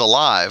Joshua was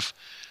alive,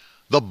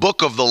 the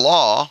book of the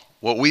law,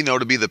 what we know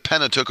to be the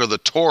Pentateuch or the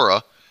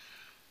Torah,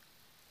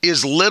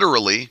 is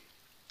literally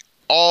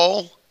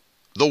all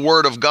the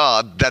word of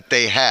God that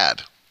they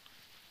had.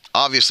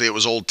 Obviously it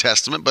was Old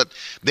Testament, but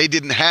they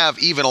didn't have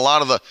even a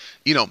lot of the,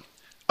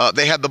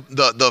 they had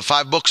the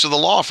 5 books of the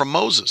law from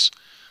Moses.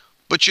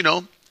 But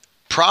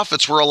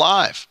prophets were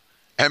alive,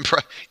 and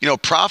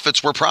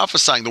prophets were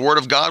prophesying. The word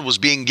of God was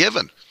being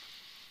given.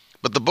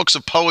 But the books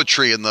of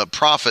poetry and the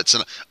prophets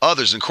and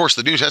others, and of course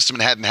the New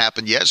Testament hadn't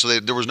happened yet, so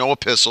there was no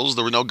epistles,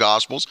 there were no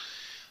gospels.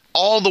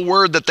 All the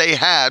word that they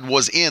had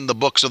was in the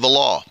books of the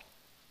law.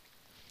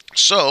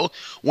 So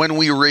when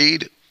we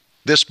read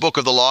this book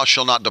of the law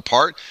shall not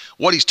depart,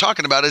 what he's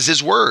talking about is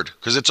his word,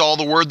 because it's all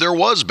the word there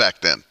was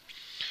back then.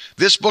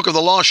 This book of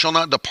the law shall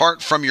not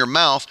depart from your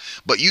mouth,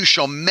 but you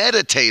shall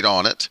meditate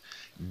on it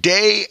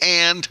day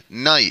and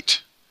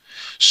night,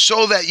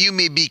 so that you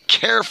may be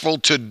careful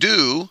to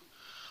do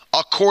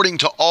according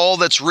to all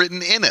that's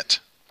written in it.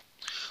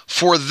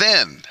 For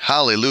then,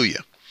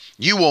 hallelujah,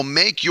 you will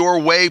make your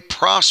way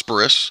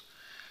prosperous,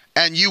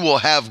 and you will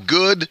have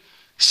good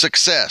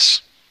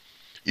success.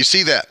 You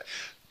see that?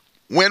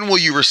 When will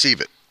you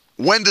receive it?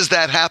 When does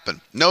that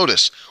happen?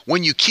 Notice,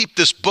 when you keep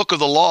this book of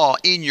the law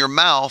in your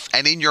mouth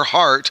and in your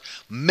heart,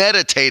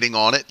 meditating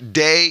on it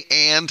day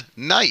and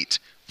night,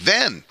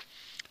 then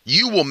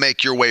you will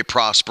make your way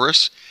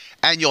prosperous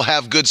and you'll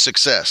have good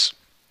success.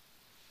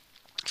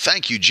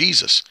 Thank you,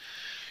 Jesus.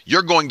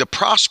 You're going to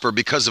prosper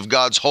because of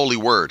God's holy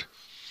word.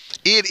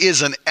 It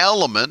is an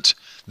element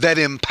that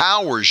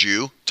empowers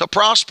you to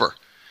prosper.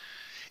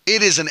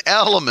 It is an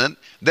element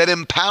that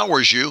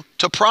empowers you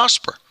to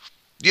prosper.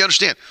 Do you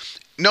understand?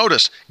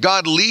 Notice,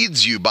 God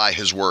leads you by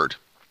his word.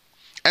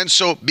 And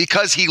so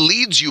because he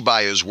leads you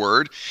by his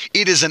word,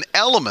 it is an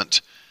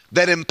element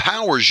that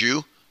empowers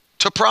you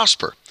to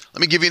prosper.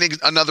 Let me give you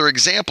another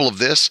example of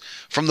this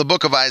from the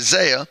book of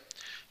Isaiah,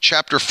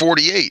 chapter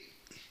 48.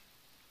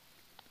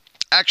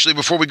 Actually,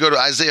 before we go to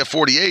Isaiah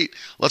 48,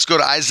 let's go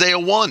to Isaiah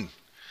 1.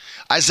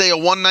 Isaiah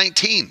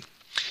 1:19.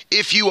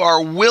 If you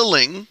are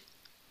willing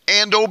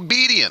and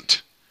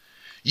obedient,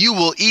 you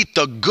will eat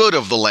the good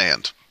of the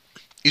land.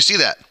 You see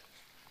that?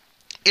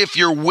 If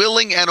you're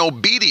willing and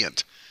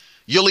obedient,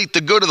 you'll eat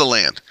the good of the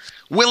land.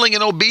 Willing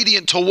and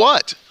obedient to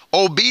what?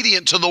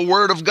 Obedient to the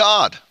word of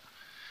God.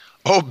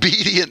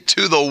 Obedient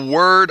to the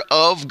word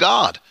of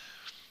God.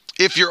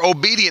 If you're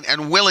obedient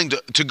and willing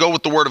to go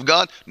with the word of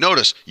God,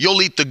 notice,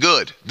 you'll eat the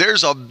good.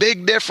 There's a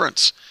big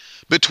difference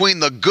between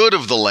the good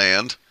of the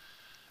land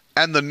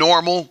and the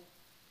normal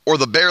or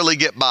the barely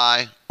get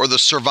by or the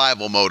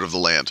survival mode of the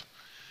land.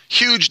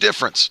 Huge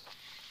difference.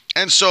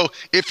 And so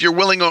if you're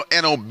willing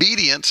and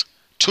obedient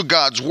to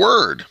God's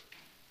word,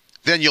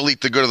 then you'll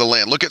eat the good of the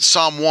land. Look at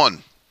Psalm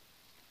 1.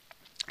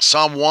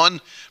 Psalm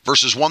 1,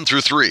 verses 1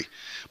 through 3.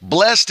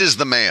 Blessed is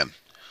the man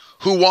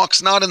who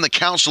walks not in the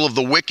counsel of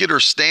the wicked, or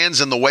stands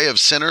in the way of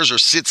sinners, or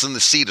sits in the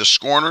seat of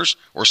scorners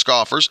or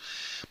scoffers,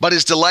 but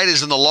his delight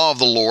is in the law of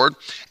the Lord,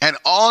 and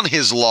on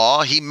his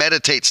law he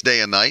meditates day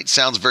and night.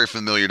 Sounds very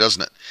familiar,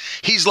 doesn't it?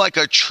 He's like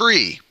a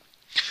tree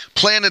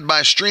planted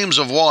by streams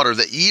of water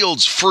that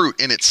yields fruit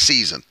in its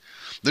season.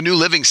 The New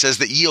Living says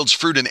that yields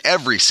fruit in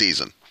every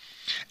season.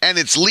 And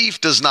its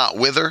leaf does not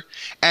wither,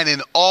 and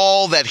in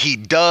all that he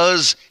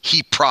does,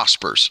 he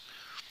prospers.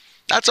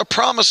 That's a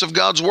promise of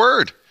God's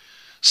word.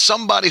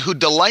 Somebody who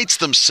delights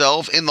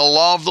themselves in the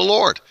law of the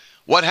Lord.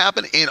 What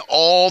happened? In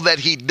all that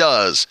he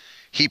does,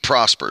 he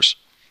prospers.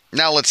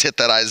 Now let's hit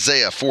that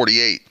Isaiah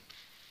 48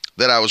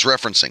 that I was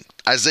referencing.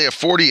 Isaiah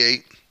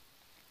 48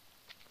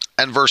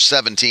 and verse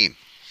 17.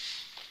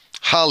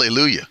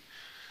 Hallelujah.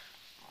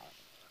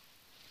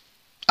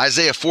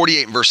 Isaiah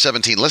 48 and verse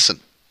 17.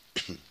 Listen.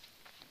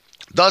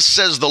 Thus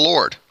says the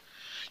Lord,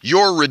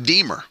 your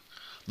Redeemer,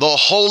 the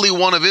Holy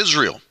One of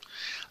Israel.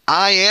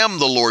 I am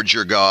the Lord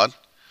your God,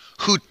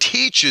 who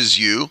teaches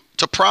you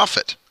to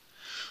profit,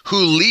 who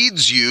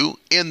leads you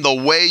in the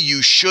way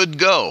you should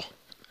go.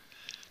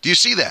 Do you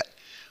see that?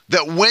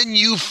 That when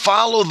you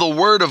follow the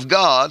word of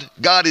God,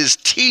 God is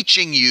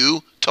teaching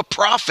you to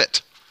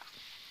profit.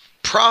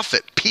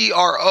 Profit,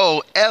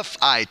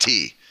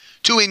 P-R-O-F-I-T,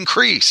 to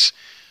increase,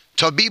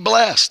 to be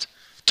blessed,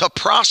 to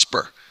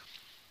prosper.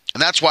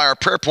 And that's why our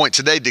prayer point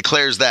today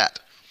declares that.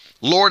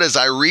 Lord, as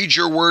I read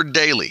your word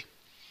daily,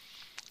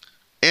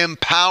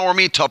 empower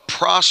me to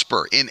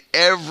prosper in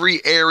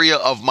every area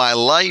of my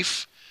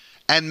life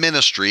and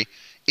ministry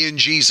in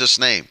Jesus'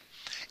 name.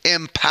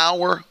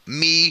 Empower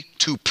me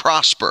to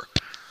prosper.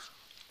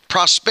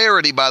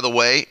 Prosperity, by the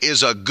way,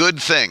 is a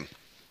good thing.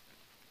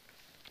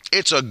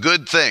 It's a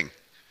good thing.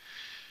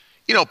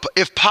 You know,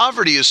 if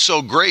poverty is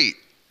so great,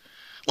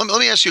 let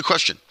me ask you a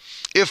question.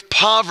 If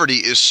poverty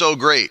is so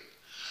great,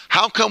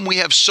 how come we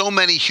have so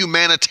many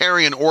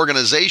humanitarian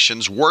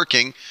organizations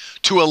working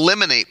to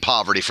eliminate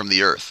poverty from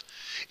the earth?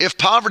 If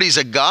poverty is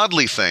a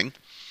godly thing,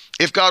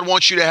 if God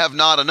wants you to have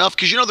not enough,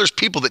 because you know there's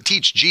people that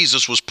teach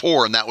Jesus was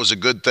poor and that was a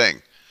good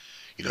thing.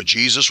 You know,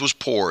 Jesus was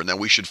poor and that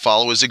we should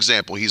follow his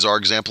example. He's our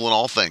example in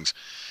all things.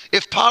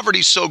 If poverty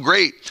is so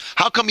great,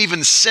 how come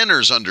even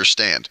sinners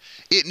understand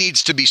it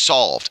needs to be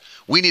solved?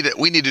 We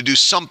need to do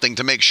something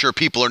to make sure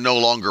people are no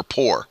longer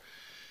poor.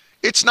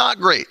 It's not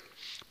great.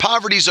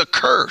 Poverty is a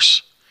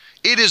curse.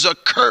 It is a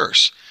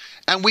curse.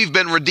 And we've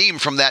been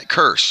redeemed from that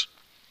curse.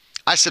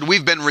 I said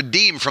we've been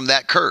redeemed from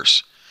that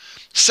curse.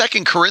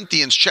 2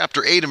 Corinthians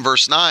chapter 8 and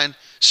verse 9,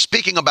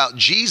 speaking about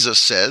Jesus,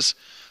 says,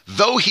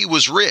 though he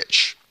was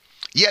rich,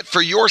 yet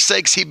for your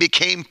sakes he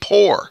became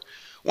poor.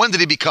 When did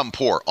he become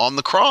poor? On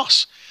the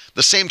cross.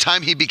 The same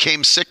time he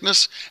became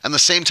sickness and the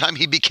same time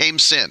he became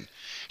sin.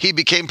 He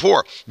became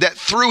poor, that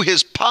through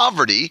his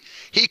poverty,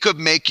 he could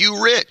make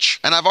you rich.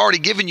 And I've already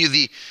given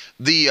you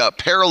the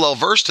parallel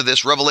verse to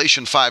this,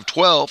 Revelation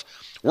 5:12.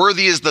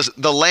 Worthy is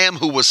the Lamb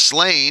who was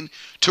slain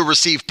to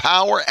receive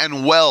power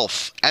and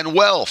wealth. And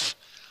wealth.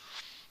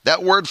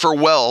 That word for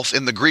wealth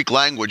in the Greek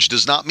language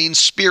does not mean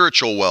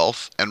spiritual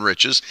wealth and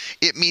riches.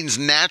 It means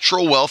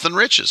natural wealth and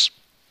riches.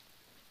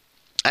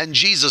 And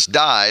Jesus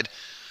died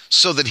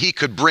so that he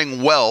could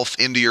bring wealth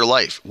into your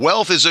life.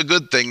 Wealth is a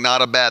good thing,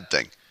 not a bad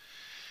thing.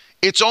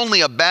 It's only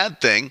a bad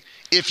thing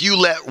if you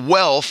let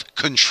wealth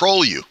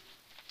control you.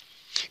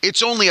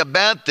 It's only a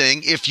bad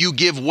thing if you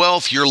give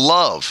wealth your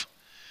love.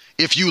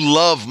 If you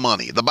love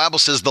money. The Bible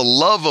says the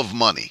love of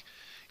money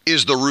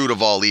is the root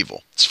of all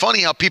evil. It's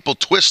funny how people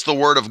twist the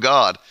word of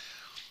God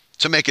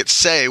to make it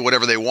say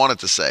whatever they want it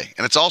to say.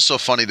 And it's also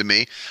funny to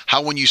me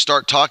how when you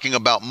start talking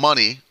about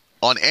money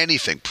on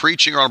anything,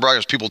 preaching or on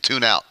broadcast, people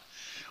tune out.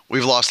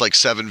 We've lost like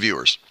 7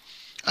 viewers.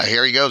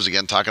 Here he goes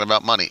again talking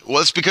about money.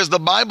 Well, it's because the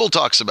Bible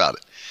talks about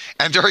it.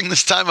 And during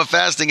this time of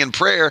fasting and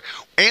prayer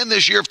and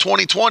this year of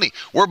 2020,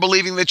 we're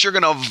believing that you're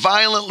going to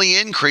violently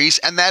increase,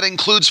 and that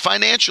includes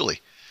financially.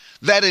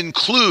 That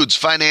includes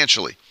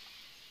financially.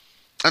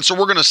 And so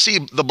we're going to see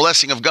the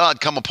blessing of God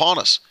come upon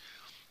us.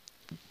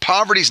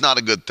 Poverty is not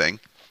a good thing.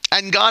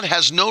 And God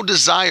has no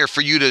desire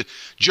for you to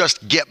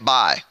just get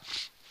by.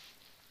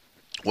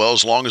 Well,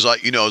 as long as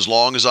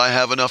I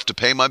have enough to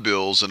pay my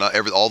bills and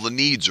all the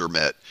needs are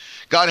met.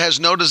 God has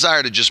no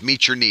desire to just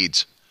meet your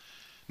needs.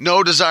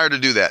 No desire to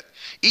do that.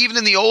 Even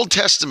in the Old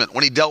Testament,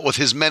 when he dealt with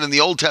his men in the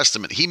Old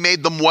Testament, he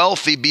made them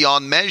wealthy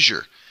beyond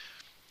measure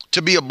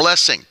to be a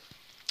blessing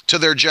to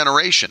their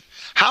generation.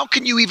 How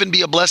can you even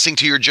be a blessing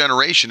to your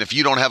generation if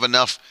you don't have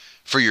enough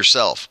for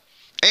yourself?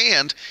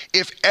 And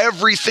if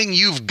everything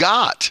you've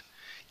got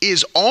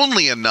is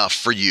only enough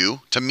for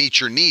you to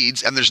meet your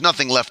needs and there's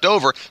nothing left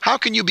over, how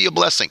can you be a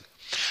blessing?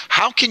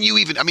 How can you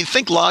even,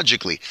 think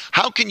logically,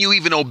 how can you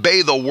even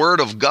obey the word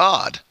of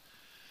God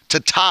to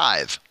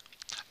tithe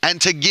and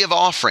to give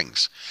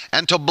offerings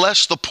and to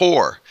bless the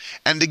poor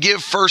and to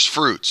give first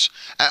fruits?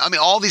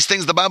 All these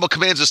things the Bible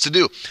commands us to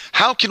do.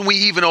 How can we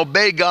even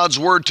obey God's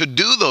word to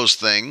do those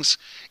things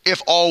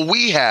if all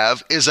we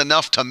have is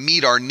enough to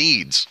meet our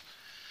needs?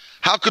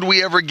 How could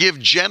we ever give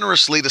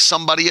generously to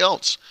somebody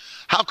else?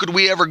 How could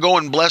we ever go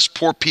and bless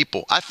poor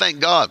people? I thank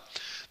God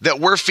that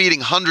we're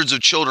feeding hundreds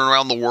of children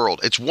around the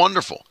world. It's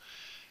wonderful.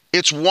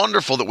 It's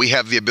wonderful that we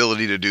have the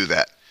ability to do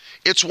that.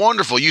 It's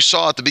wonderful. You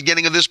saw at the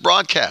beginning of this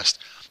broadcast,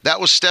 that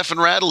was Stefan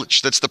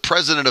Radulich. That's the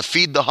president of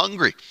Feed the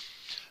Hungry,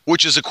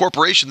 which is a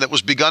corporation that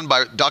was begun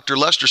by Dr.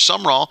 Lester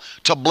Sumrall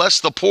to bless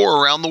the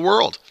poor around the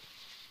world.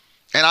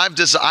 And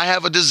I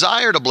have a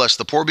desire to bless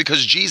the poor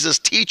because Jesus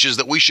teaches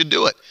that we should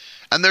do it.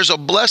 And there's a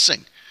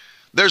blessing.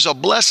 There's a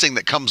blessing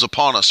that comes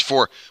upon us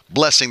for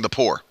blessing the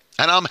poor.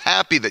 And I'm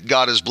happy that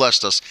God has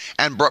blessed us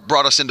and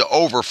brought us into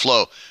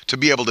overflow to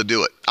be able to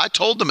do it. I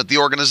told them at the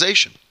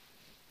organization.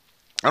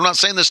 I'm not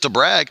saying this to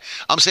brag.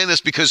 I'm saying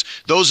this because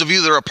those of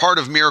you that are a part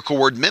of Miracle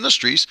Word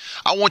Ministries,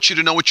 I want you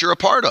to know what you're a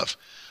part of.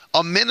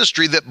 A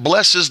ministry that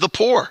blesses the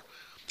poor.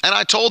 And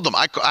I told them,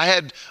 I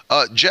had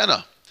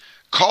Jenna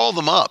call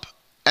them up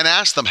and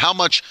ask them how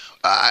much.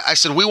 I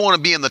said, we want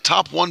to be in the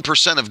top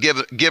 1%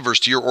 of givers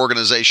to your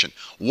organization.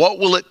 What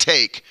will it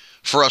take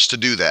for us to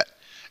do that?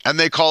 And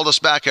they called us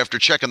back after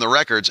checking the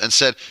records and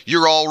said,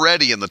 you're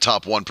already in the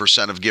top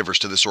 1% of givers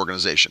to this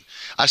organization.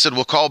 I said,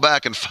 we'll call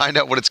back and find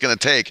out what it's going to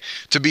take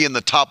to be in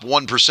the top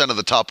 1% of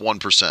the top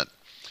 1%.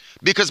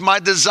 Because my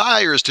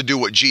desire is to do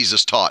what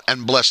Jesus taught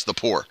and bless the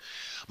poor.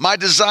 My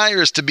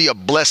desire is to be a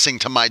blessing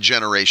to my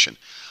generation.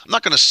 I'm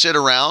not going to sit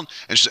around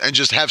and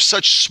just have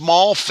such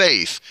small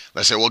faith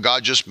that I say, well,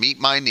 God, just meet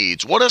my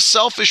needs. What a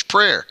selfish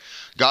prayer.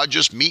 God,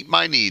 just meet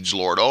my needs,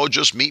 Lord. Oh,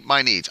 just meet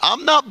my needs.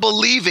 I'm not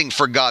believing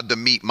for God to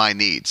meet my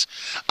needs.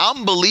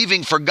 I'm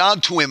believing for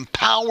God to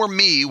empower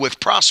me with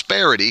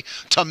prosperity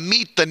to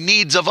meet the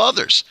needs of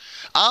others.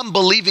 I'm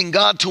believing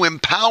God to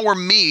empower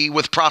me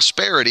with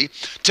prosperity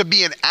to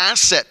be an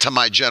asset to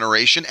my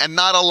generation and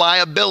not a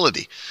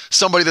liability.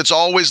 Somebody that's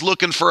always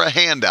looking for a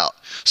handout.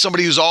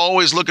 Somebody who's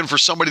always looking for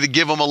somebody to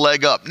give them a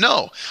leg up.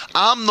 No,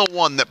 I'm the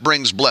one that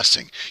brings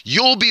blessing.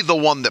 You'll be the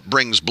one that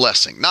brings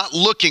blessing, not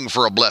looking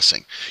for a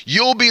blessing.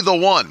 You'll be the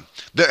one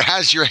that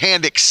has your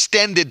hand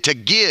extended to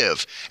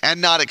give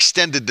and not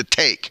extended to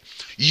take.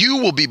 You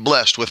will be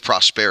blessed with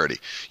prosperity.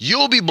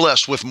 You'll be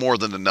blessed with more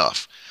than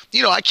enough.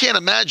 I can't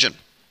imagine,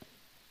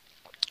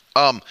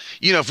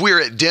 if we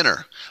were at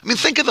dinner.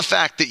 Think of the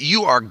fact that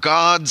you are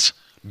God's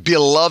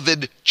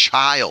beloved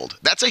child.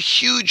 That's a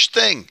huge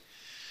thing.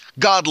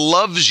 God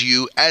loves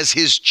you as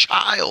his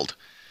child.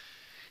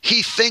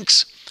 He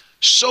thinks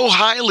so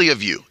highly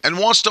of you and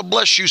wants to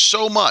bless you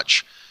so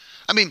much.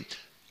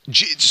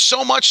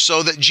 So much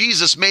so that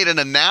Jesus made an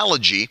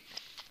analogy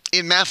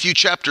in Matthew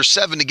chapter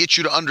 7 to get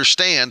you to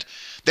understand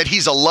that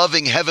he's a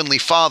loving heavenly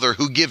Father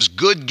who gives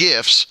good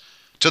gifts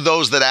to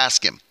those that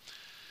ask him.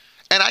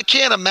 And I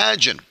can't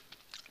imagine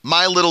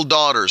my little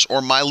daughters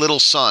or my little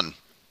son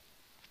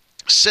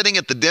sitting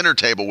at the dinner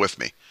table with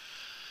me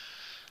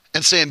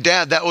and saying,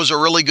 Dad, that was a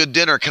really good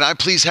dinner. Can I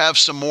please have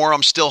some more?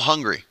 I'm still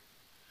hungry.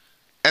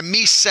 And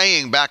me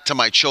saying back to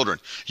my children,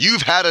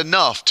 you've had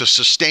enough to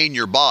sustain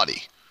your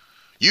body.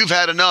 You've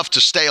had enough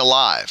to stay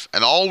alive.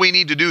 And all we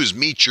need to do is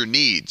meet your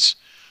needs.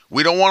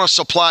 We don't want to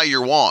supply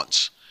your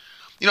wants.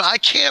 I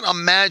can't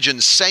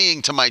imagine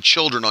saying to my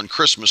children on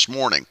Christmas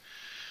morning,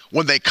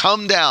 when they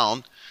come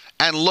down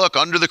and look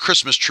under the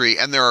Christmas tree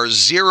and there are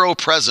 0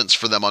 presents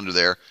for them under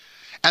there,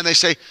 and they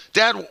say,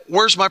 Dad,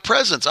 where's my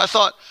presents? I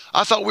thought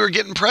we were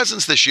getting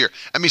presents this year.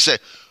 And me say,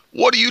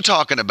 what are you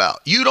talking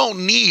about? You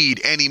don't need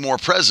any more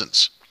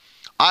presents.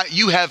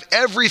 You have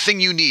everything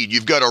you need.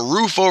 You've got a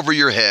roof over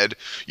your head.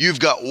 You've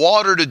got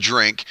water to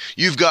drink.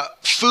 You've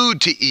got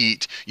food to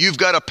eat. You've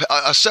got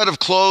a set of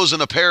clothes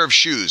and a pair of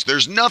shoes.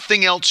 There's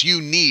nothing else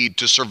you need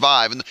to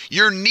survive. And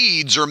your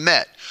needs are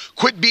met.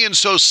 Quit being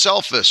so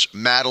selfish,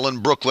 Madeline,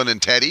 Brooklyn,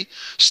 and Teddy.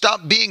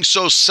 Stop being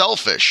so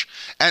selfish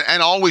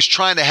and always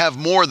trying to have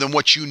more than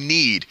what you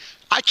need.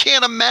 I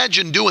can't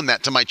imagine doing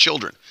that to my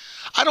children.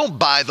 I don't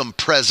buy them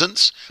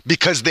presents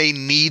because they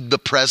need the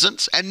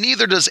presents, and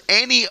neither does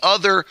any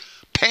other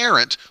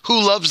parent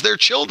who loves their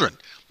children.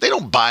 They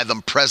don't buy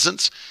them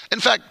presents. In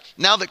fact,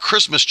 now that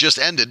Christmas just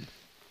ended,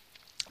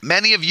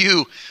 many of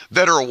you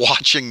that are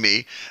watching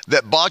me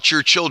that bought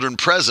your children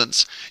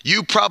presents,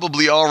 you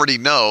probably already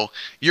know,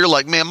 you're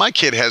like, man, my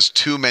kid has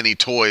too many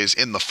toys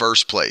in the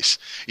first place.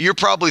 You're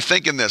probably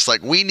thinking this,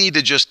 like, we need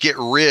to just get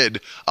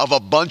rid of a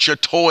bunch of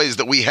toys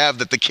that we have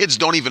that the kids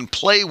don't even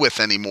play with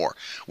anymore.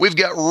 We've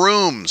got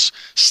rooms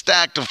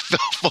stacked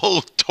full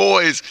of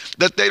toys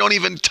that they don't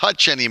even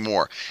touch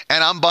anymore.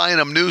 And I'm buying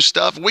them new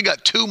stuff. We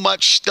got too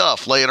much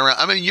stuff laying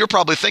around. You're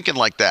probably thinking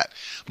like that.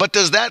 But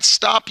does that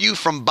stop you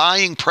from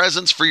buying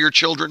presents for your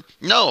children?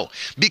 No,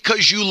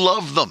 because you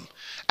love them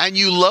and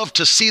you love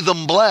to see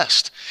them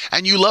blessed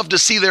and you love to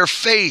see their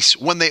face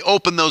when they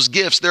open those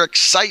gifts, their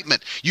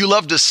excitement. You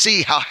love to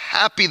see how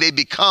happy they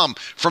become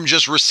from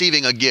just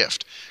receiving a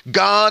gift.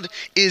 God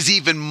is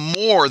even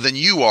more than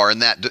you are in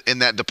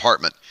that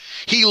department.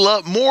 He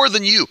loved more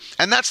than you.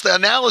 And that's the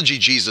analogy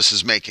Jesus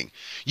is making.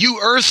 You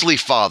earthly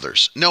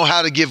fathers know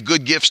how to give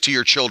good gifts to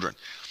your children.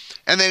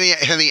 And then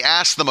he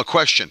asked them a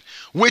question.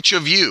 Which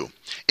of you,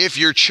 if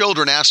your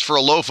children ask for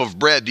a loaf of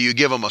bread, do you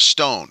give them a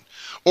stone?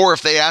 Or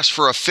if they ask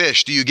for a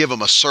fish, do you give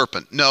them a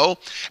serpent? No.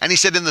 And he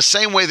said, in the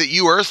same way that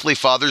you earthly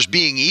fathers,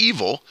 being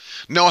evil,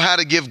 know how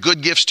to give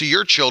good gifts to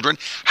your children,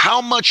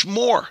 how much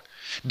more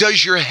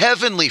does your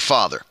heavenly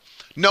Father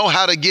know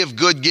how to give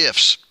good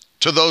gifts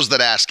to those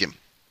that ask him?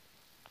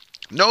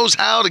 Knows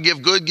how to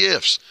give good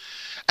gifts.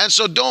 And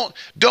so don't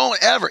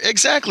ever,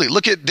 exactly,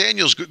 look at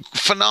Daniel's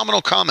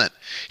phenomenal comment.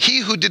 He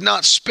who did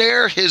not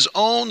spare his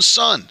own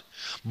son,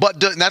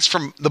 and that's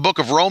from the book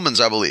of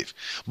Romans, I believe,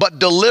 but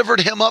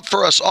delivered him up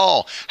for us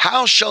all,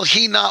 how shall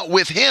he not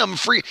with him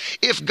free?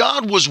 If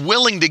God was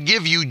willing to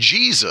give you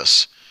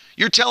Jesus,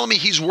 you're telling me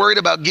he's worried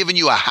about giving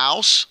you a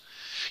house?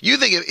 You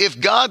think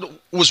if God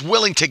was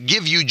willing to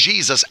give you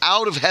Jesus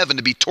out of heaven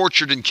to be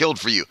tortured and killed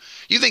for you,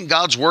 you think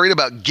God's worried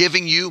about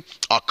giving you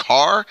a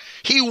car?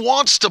 He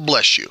wants to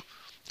bless you.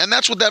 And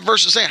that's what that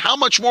verse is saying. How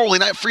much more will he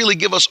not freely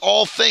give us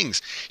all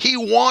things? He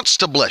wants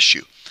to bless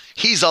you.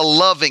 He's a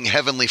loving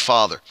heavenly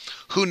Father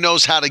who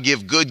knows how to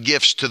give good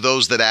gifts to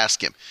those that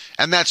ask him.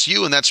 And that's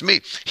you and that's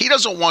me. He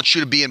doesn't want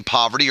you to be in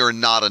poverty or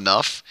not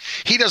enough.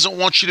 He doesn't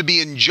want you to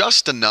be in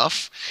just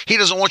enough. He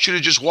doesn't want you to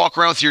just walk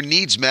around with your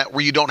needs met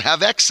where you don't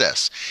have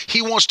excess.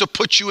 He wants to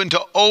put you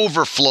into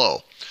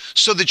overflow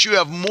so that you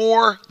have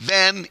more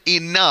than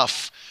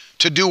enough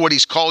to do what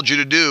he's called you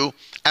to do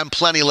and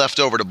plenty left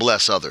over to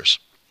bless others.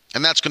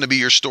 And that's going to be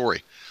your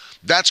story.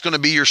 That's going to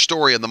be your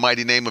story in the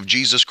mighty name of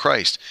Jesus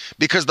Christ.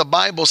 Because the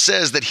Bible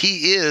says that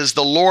he is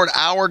the Lord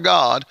our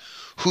God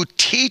who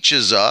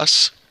teaches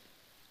us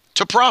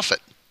to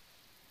profit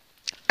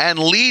and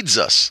leads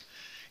us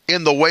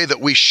in the way that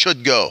we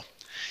should go.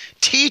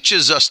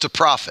 Teaches us to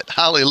profit.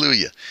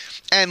 Hallelujah.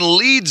 And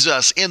leads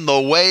us in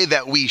the way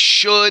that we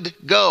should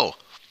go.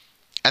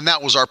 And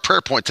that was our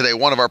prayer point today.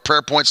 One of our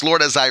prayer points,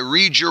 Lord, as I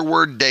read your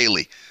word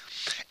daily,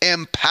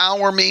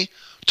 empower me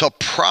to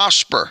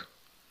prosper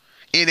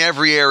in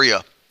every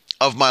area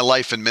of my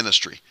life and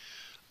ministry.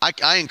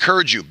 I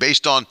encourage you,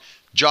 based on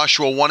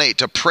Joshua 1:8,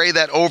 to pray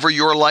that over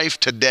your life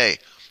today.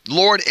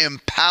 Lord,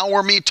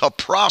 empower me to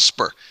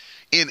prosper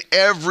in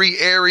every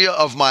area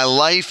of my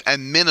life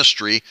and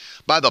ministry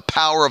by the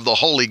power of the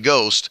Holy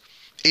Ghost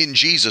in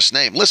Jesus'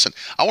 name. Listen,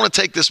 I want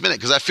to take this minute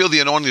because I feel the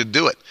anointing to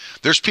do it.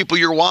 There's people,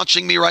 you're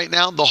watching me right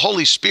now. The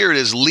Holy Spirit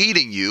is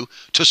leading you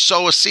to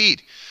sow a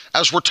seed.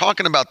 As we're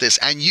talking about this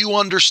and you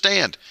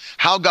understand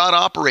how God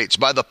operates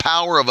by the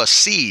power of a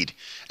seed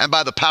and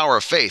by the power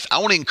of faith, I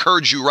want to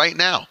encourage you right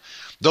now,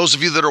 those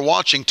of you that are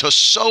watching, to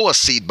sow a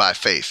seed by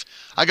faith.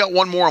 I got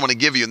one more I'm going to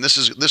give you, and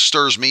this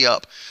stirs me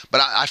up. But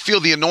I feel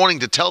the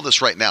anointing to tell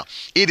this right now.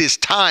 It is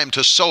time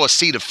to sow a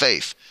seed of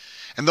faith.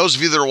 And those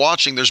of you that are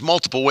watching, there's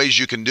multiple ways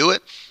you can do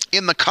it.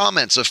 In the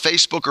comments of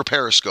Facebook or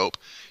Periscope,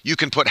 you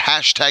can put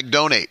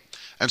 #donate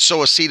and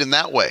sow a seed in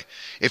that way.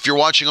 If you're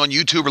watching on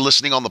YouTube or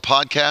listening on the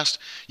podcast,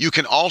 you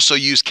can also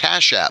use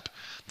Cash App.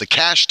 The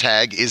cash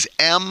tag is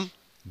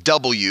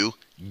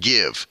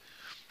MWGive.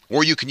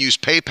 Or you can use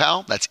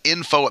PayPal. That's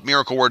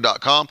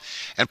info@miracleword.com.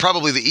 And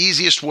probably the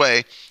easiest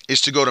way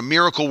is to go to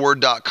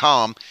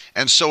miracleword.com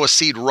and sow a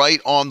seed right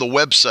on the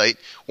website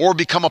or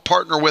become a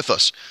partner with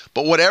us.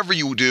 But whatever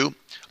you do,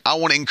 I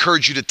want to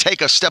encourage you to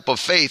take a step of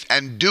faith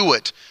and do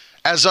it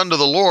as unto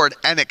the Lord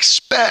and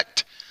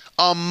expect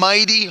a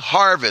mighty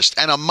harvest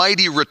and a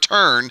mighty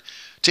return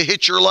to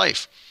hit your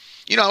life.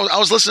 You know, I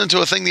was listening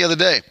to a thing the other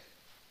day.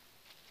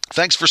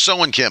 Thanks for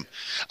sowing, Kim.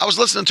 I was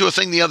listening to a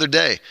thing the other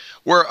day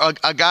where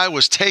a guy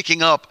was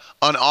taking up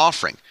an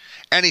offering,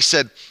 and he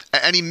said,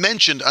 and he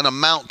mentioned an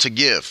amount to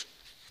give.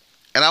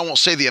 And I won't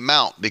say the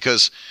amount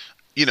because,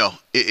 you know,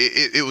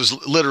 it was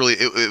literally,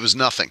 it was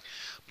nothing.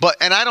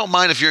 And I don't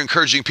mind if you're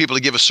encouraging people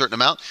to give a certain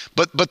amount,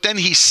 but then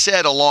he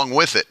said along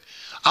with it,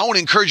 I want to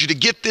encourage you to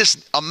get this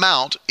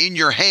amount in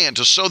your hand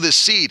to sow this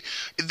seed.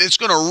 It's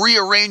going to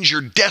rearrange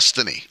your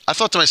destiny. I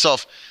thought to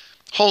myself,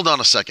 hold on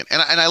a second.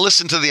 And I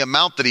listened to the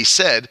amount that he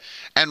said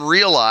and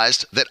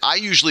realized that I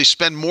usually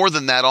spend more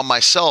than that on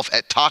myself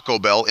at Taco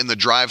Bell in the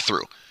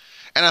drive-thru.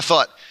 And I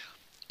thought,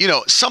 you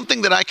know,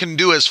 something that I can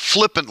do as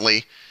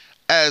flippantly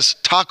as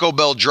Taco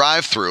Bell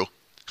drive-thru,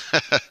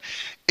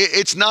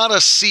 it's not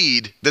a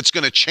seed that's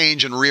going to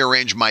change and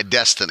rearrange my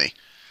destiny.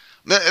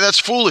 That's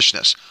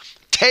foolishness.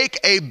 Take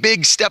a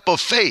big step of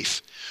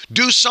faith.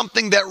 Do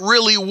something that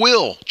really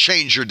will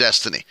change your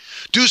destiny.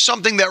 Do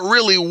something that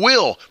really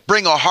will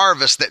bring a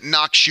harvest that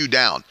knocks you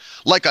down,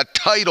 like a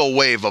tidal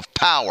wave of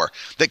power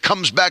that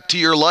comes back to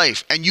your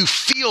life, and you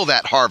feel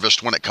that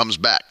harvest when it comes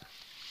back.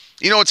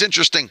 You know, it's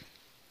interesting.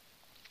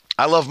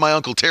 I love my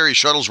Uncle Terry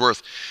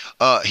Shuttlesworth.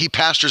 He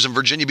pastors in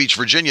Virginia Beach,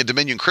 Virginia,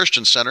 Dominion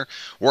Christian Center,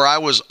 where I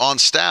was on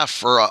staff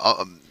for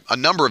a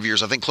number of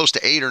years, I think close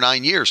to 8 or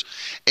 9 years.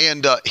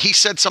 And he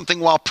said something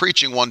while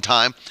preaching one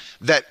time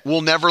that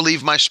will never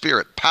leave my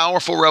spirit.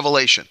 Powerful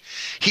revelation.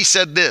 He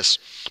said this.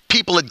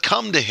 People had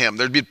come to him.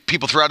 There'd be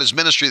people throughout his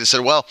ministry that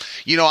said, well,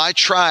 you know, I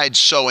tried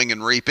sowing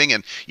and reaping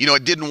and, you know,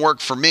 it didn't work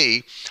for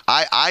me.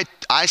 I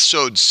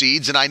sowed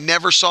seeds and I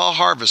never saw a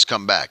harvest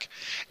come back.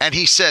 And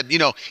he said, you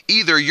know,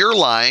 either you're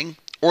lying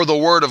or the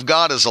word of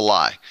God is a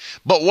lie.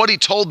 But what he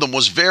told them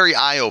was very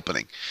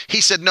eye-opening.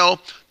 He said, no,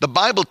 the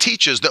Bible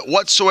teaches that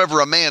whatsoever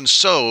a man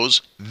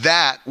sows,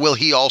 that will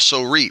he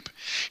also reap.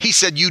 He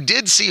said, you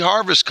did see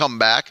harvest come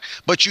back,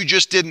 but you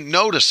just didn't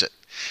notice it.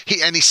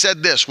 He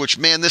said this, which,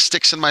 man, this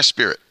sticks in my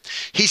spirit.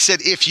 He said,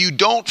 if you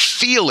don't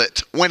feel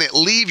it when it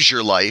leaves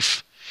your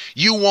life,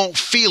 you won't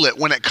feel it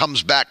when it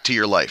comes back to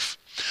your life.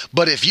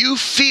 But if you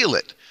feel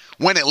it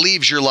when it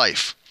leaves your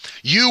life,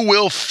 you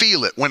will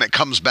feel it when it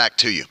comes back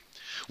to you.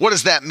 What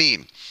does that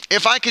mean?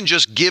 If I can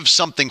just give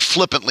something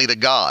flippantly to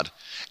God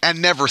and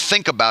never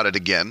think about it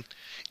again,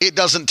 it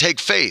doesn't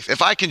take faith.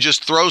 If I can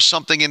just throw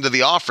something into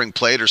the offering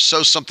plate or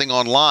sow something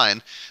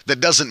online that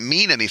doesn't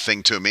mean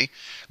anything to me,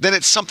 then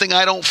it's something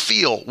I don't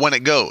feel when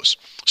it goes.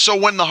 So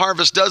when the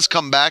harvest does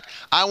come back,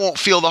 I won't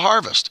feel the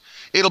harvest.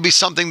 It'll be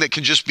something that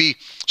can just be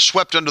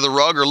swept under the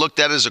rug or looked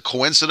at as a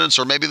coincidence,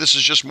 or maybe this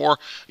is just more,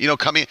 you know,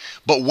 coming.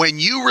 But when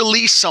you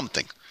release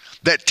something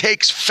that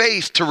takes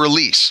faith to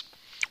release,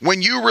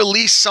 when you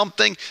release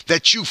something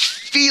that you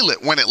feel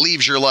it when it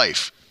leaves your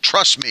life,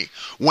 trust me,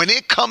 when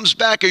it comes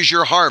back as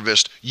your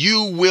harvest,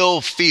 you will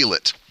feel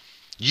it.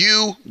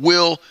 You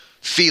will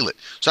feel it.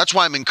 So that's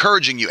why I'm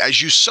encouraging you, as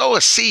you sow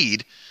a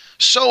seed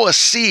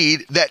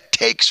that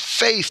takes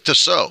faith to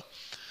sow.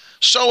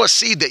 Sow a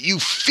seed that you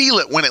feel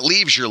it when it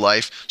leaves your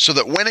life, so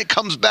that when it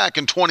comes back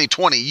in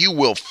 2020, you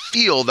will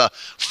feel the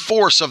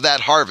force of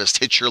that harvest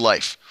hit your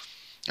life.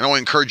 And I want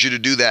to encourage you to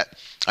do that.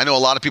 I know a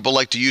lot of people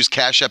like to use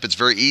Cash App. It's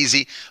very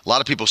easy. A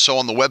lot of people sow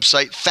on the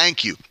website.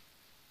 Thank you.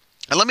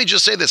 And let me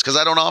just say this, because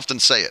I don't often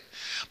say it,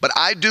 but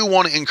I do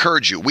want to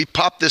encourage you. We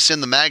pop this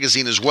in the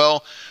magazine as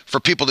well for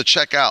people to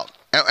check out.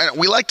 And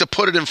we like to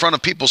put it in front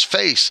of people's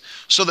face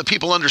so that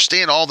people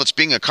understand all that's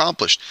being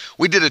accomplished.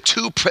 We did a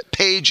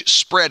 2-page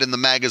spread in the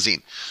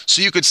magazine.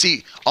 So you could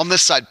see on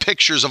this side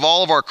pictures of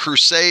all of our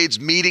crusades,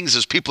 meetings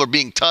as people are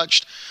being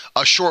touched,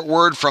 a short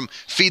word from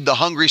Feed the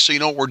Hungry so you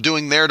know what we're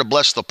doing there to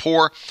bless the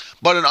poor,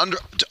 but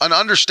an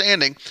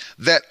understanding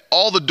that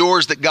all the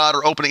doors that God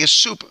are opening is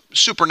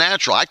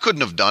supernatural. I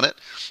couldn't have done it,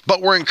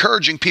 but we're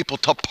encouraging people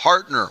to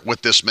partner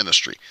with this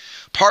ministry.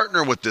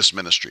 Partner with this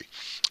ministry.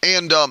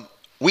 And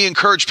we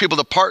encourage people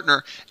to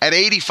partner at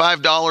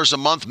 $85 a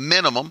month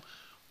minimum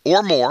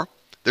or more.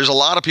 There's a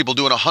lot of people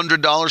doing $100, $200,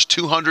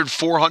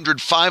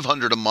 $400,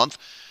 $500 a month,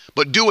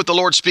 but do what the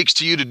Lord speaks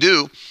to you to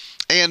do,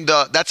 and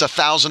that's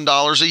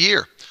 $1,000 a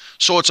year.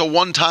 So it's a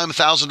one-time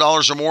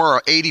 $1,000 or more,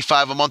 or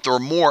 $85 a month or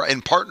more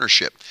in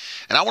partnership.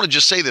 And I want to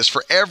just say this,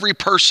 for every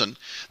person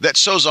that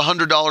sows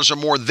 $100 or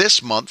more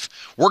this month,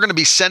 we're going to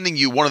be sending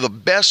you one of the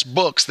best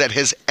books that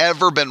has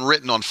ever been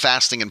written on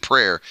fasting and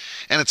prayer.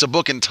 And it's a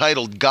book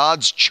entitled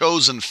God's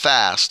Chosen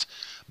Fast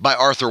by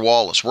Arthur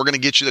Wallace. We're going to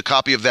get you the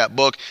copy of that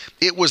book.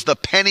 It was the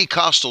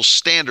Pentecostal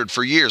standard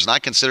for years, and I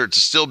consider it to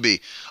still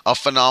be a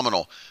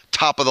phenomenal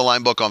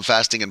top-of-the-line book on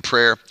fasting and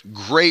prayer.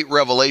 Great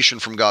revelation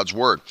from God's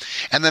Word.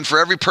 And then for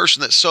every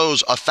person that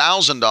sows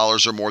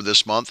 $1,000 or more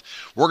this month,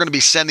 we're going to be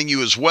sending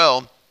you as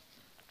well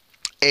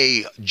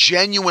a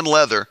genuine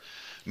leather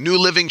New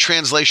Living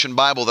Translation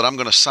Bible that I'm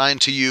going to sign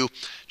to you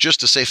just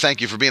to say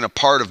thank you for being a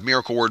part of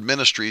Miracle Word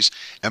Ministries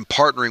and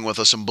partnering with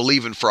us and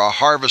believing for a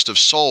harvest of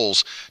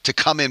souls to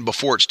come in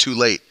before it's too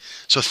late.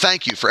 So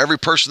thank you for every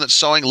person that's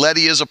sowing.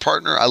 Letty is a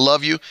partner. I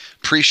love you.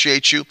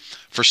 Appreciate you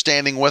for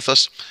standing with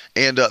us.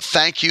 And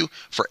thank you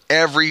for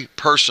every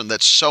person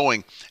that's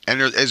sowing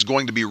and is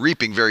going to be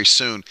reaping very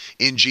soon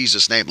in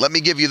Jesus' name. Let me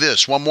give you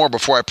this, one more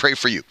before I pray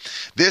for you.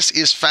 This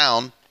is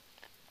found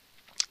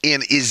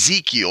in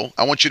Ezekiel.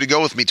 I want you to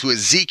go with me to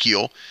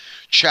Ezekiel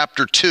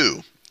chapter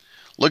 2.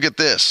 Look at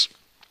this.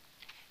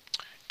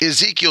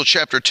 Ezekiel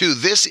chapter 2.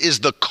 This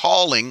is the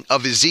calling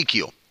of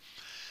Ezekiel.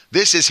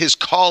 This is his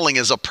calling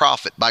as a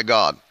prophet by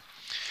God.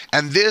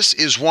 And this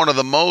is one of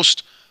the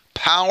most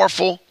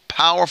powerful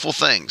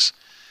things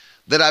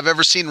that I've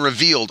ever seen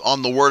revealed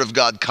on the Word of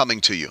God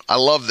coming to you. I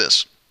love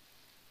this.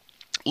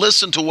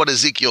 Listen to what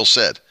Ezekiel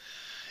said.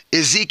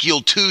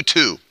 Ezekiel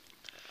 2:2.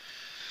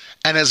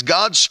 And as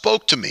God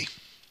spoke to me,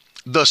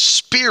 the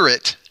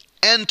Spirit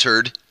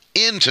entered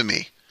into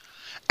me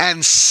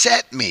and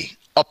set me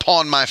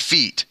upon my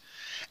feet,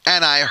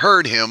 and I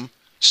heard him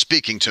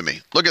speaking to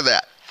me. Look at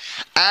that.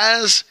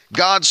 As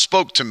God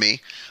spoke to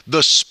me,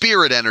 the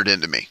Spirit entered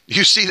into me.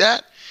 You see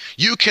that?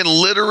 You can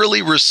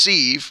literally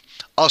receive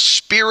a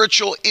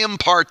spiritual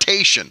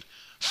impartation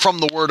from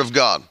the Word of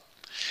God.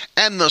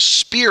 And the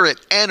Spirit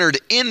entered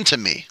into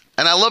me,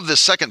 and I love this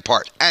second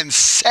part, and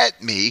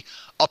set me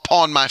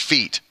upon my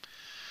feet.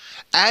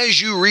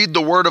 As you read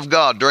the Word of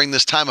God during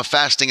this time of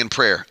fasting and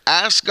prayer,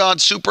 ask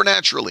God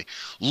supernaturally,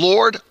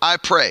 Lord, I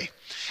pray,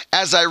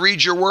 as I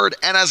read your Word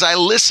and as I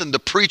listen to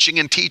preaching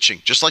and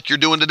teaching, just like you're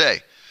doing today,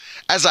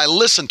 as I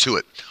listen to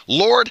it,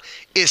 Lord,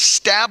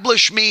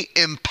 establish me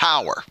in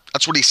power.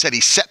 That's what he said.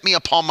 He set me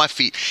upon my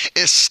feet.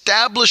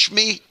 Establish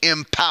me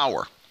in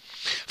power.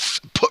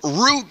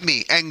 Root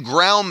me and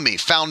ground me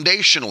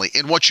foundationally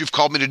in what you've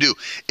called me to do.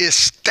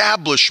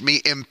 Establish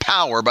me in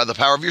power by the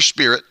power of your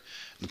Spirit,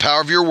 the power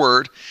of your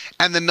Word.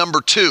 And then number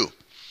 2,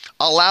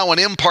 allow an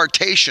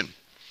impartation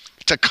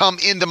to come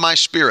into my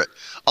spirit.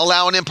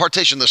 Allow an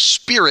impartation. The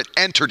Spirit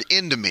entered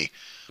into me.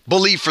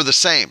 Believe for the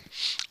same.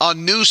 A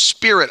new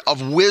spirit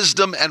of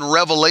wisdom and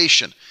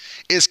revelation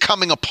is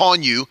coming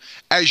upon you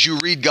as you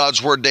read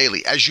God's Word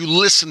daily, as you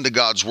listen to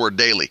God's Word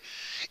daily.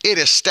 It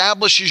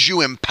establishes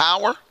you in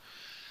power,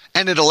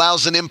 and it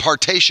allows an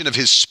impartation of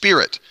His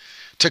Spirit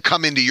to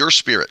come into your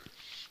spirit.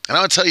 And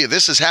I'll tell you,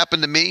 this has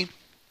happened to me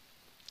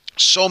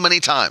so many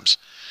times,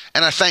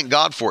 and I thank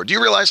God for it. Do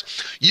you realize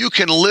you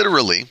can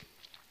literally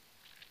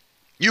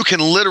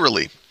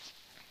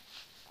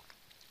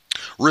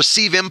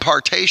receive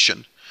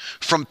impartation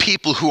from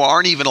people who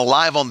aren't even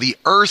alive on the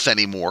earth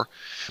anymore,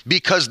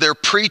 because their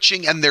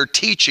preaching and their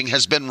teaching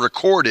has been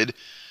recorded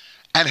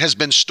and has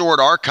been stored,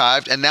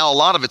 archived, and now a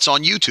lot of it's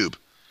on YouTube.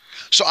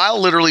 So I'll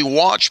literally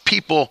watch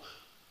people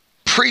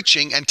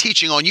preaching and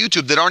teaching on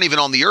YouTube that aren't even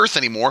on the earth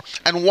anymore,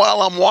 and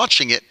while I'm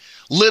watching it,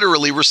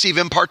 literally receive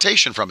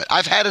impartation from it.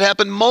 I've had it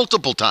happen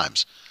multiple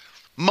times,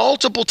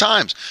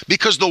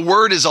 because the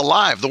Word is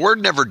alive. The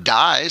Word never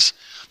dies.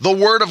 The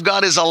Word of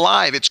God is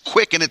alive. It's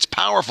quick and it's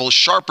powerful,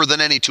 sharper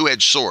than any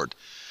two-edged sword.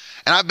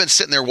 And I've been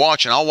sitting there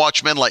watching. I'll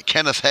watch men like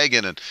Kenneth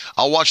Hagin, and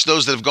I'll watch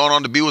those that have gone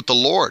on to be with the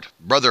Lord,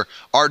 Brother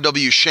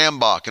R.W.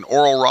 Shambach and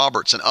Oral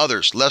Roberts and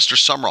others, Lester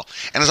Sumrall.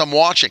 And as I'm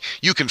watching,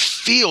 you can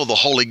feel the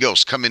Holy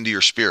Ghost come into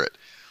your spirit.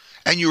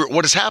 And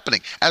what is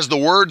happening? As the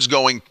Word's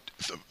going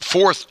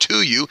forth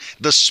to you.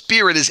 The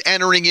Spirit is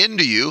entering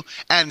into you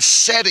and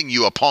setting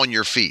you upon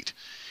your feet.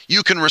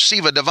 You can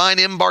receive a divine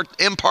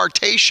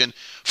impartation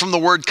from the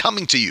word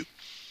coming to you.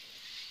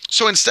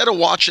 So instead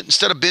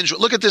of binge,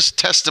 look at this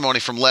testimony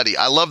from Letty.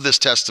 I love this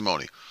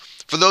testimony.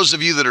 For those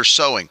of you that are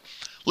sowing,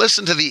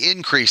 listen to the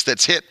increase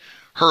that's hit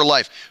her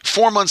life.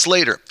 4 months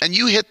later, and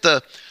you hit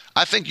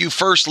I think you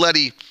first,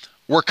 Letty,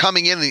 were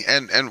coming in,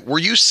 and were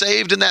you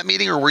saved in that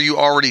meeting, or were you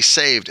already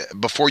saved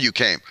before you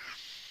came?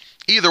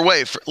 Either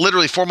way,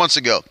 literally 4 months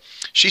ago,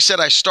 she said,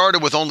 I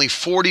started with only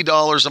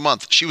 $40 a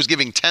month. She was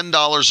giving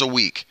 $10 a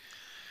week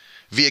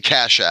via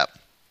Cash App.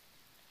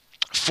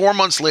 4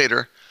 months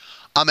later,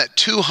 I'm at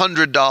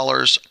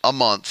 $200 a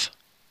month.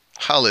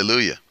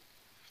 Hallelujah.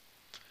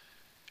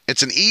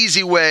 It's an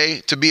easy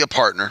way to be a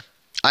partner.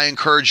 I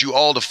encourage you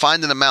all to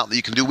find an amount that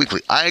you can do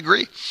weekly. I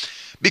agree.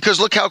 Because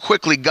look how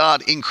quickly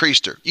God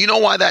increased her. You know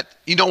why that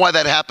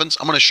happens?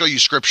 I'm going to show you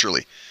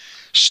scripturally.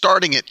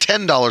 Starting at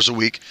 $10 a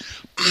week,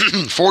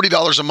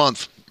 $40 a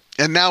month,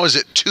 and now is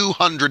at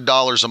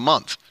 $200 a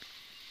month.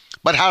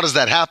 But how does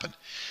that happen?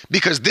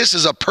 Because this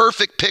is a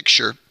perfect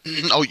picture.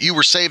 Oh, you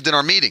were saved in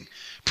our meeting.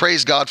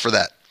 Praise God for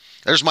that.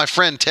 There's my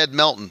friend Ted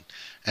Melton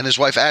and his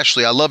wife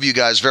Ashley. I love you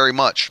guys very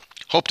much.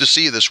 Hope to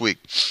see you this week.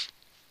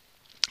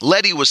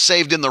 Letty was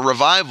saved in the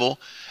revival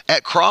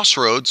at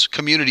Crossroads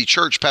Community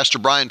Church, Pastor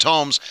Brian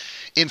Tomes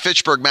in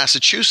Fitchburg,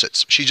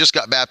 Massachusetts. She just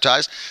got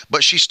baptized,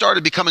 but she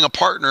started becoming a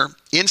partner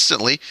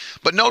instantly.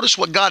 But notice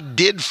what God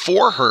did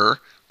for her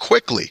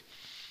quickly.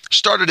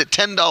 Started at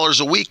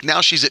 $10 a week.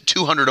 Now she's at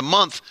 $200 a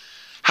month.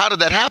 How did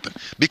that happen?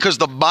 Because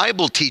the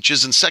Bible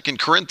teaches in 2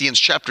 Corinthians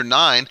chapter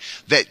 9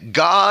 that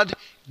God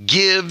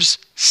gives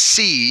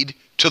seed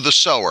to the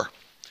sower.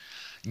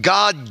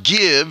 God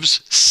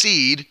gives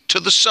seed to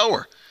the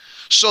sower.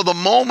 So the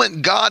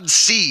moment God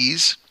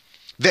sees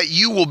that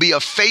you will be a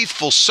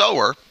faithful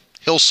sower,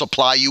 he'll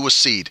supply you with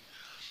seed.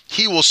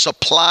 He will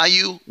supply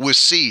you with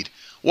seed.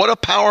 What a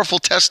powerful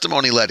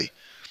testimony, Letty.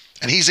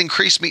 And he's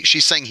increased me.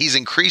 She's saying he's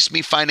increased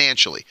me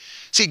financially.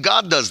 See,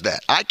 God does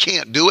that. I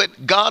can't do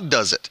it. God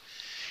does it.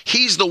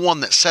 He's the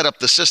one that set up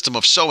the system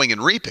of sowing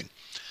and reaping.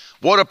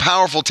 What a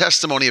powerful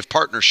testimony of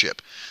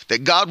partnership,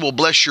 that God will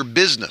bless your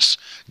business.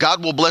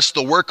 God will bless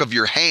the work of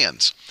your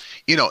hands.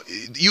 You know,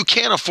 you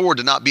can't afford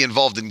to not be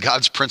involved in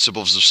God's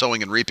principles of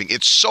sowing and reaping.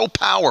 It's so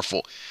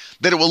powerful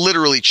that it will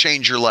literally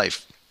change your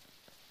life.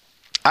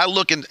 I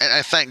look and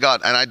I thank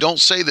God, and I don't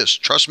say this,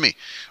 trust me,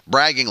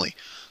 braggingly,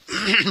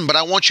 but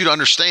I want you to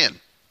understand,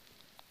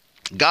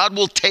 God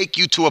will take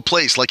you to a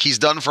place like he's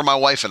done for my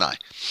wife and I,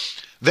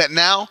 that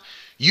now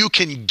you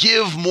can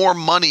give more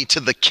money to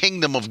the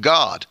kingdom of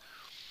God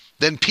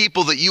than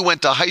people that you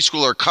went to high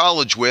school or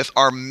college with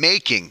are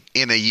making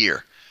in a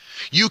year.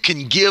 You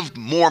can give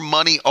more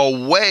money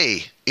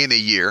away in a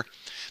year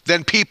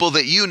than people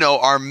that you know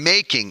are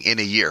making in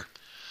a year.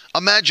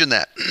 Imagine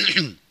that.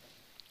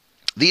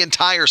 The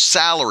entire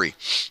salary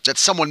that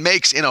someone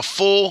makes in a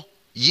full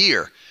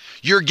year,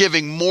 you're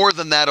giving more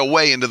than that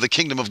away into the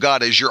kingdom of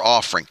God as your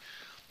offering.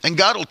 And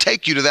God will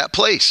take you to that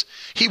place.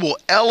 He will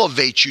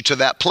elevate you to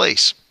that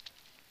place.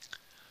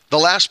 The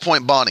last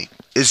point, Bonnie,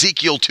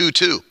 Ezekiel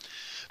 2:2,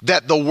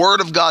 that the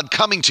word of God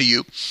coming to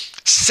you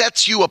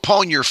sets you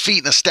upon your feet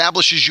and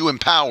establishes you in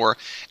power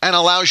and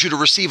allows you to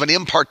receive an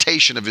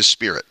impartation of his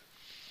spirit.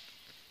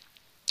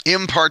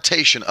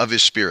 Impartation of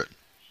his spirit.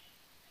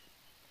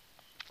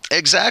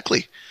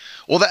 Exactly.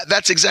 Well,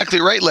 that's exactly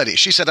right, Letty.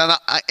 She said,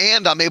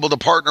 and I'm able to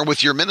partner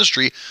with your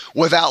ministry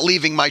without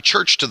leaving my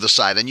church to the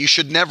side. And you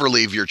should never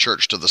leave your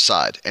church to the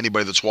side.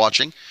 Anybody that's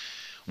watching,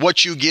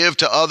 what you give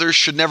to others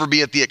should never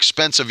be at the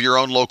expense of your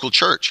own local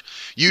church.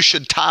 You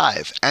should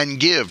tithe and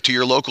give to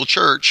your local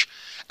church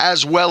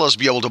as well as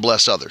be able to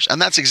bless others.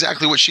 And that's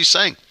exactly what she's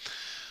saying.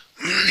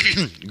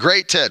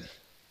 Great, Ted.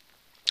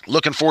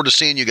 Looking forward to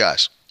seeing you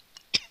guys.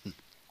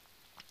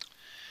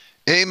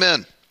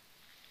 Amen.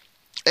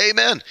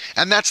 Amen.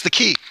 And that's the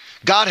key.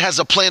 God has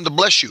a plan to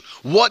bless you.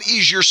 What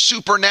is your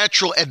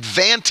supernatural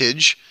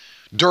advantage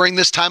during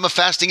this time of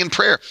fasting and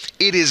prayer?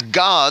 It is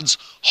God's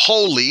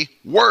holy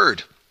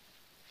word.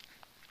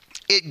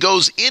 It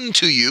goes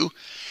into you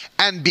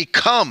and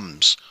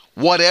becomes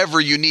whatever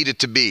you need it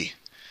to be.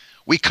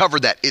 We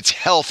covered that. It's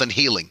health and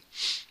healing.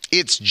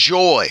 It's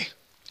joy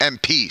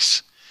and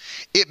peace.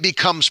 It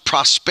becomes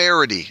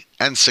prosperity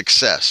and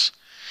success.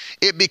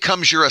 It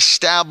becomes your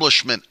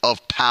establishment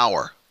of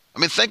power. I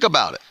mean, think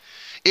about it.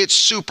 It's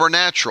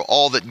supernatural,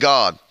 all that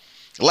God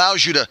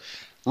allows you to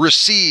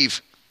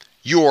receive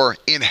your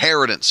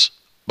inheritance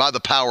by the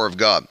power of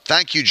God.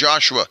 Thank you,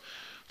 Joshua,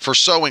 for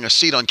sowing a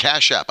seed on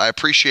Cash App. I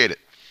appreciate it.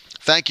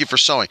 Thank you for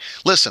sowing.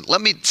 Listen, let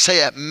me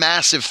say a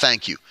massive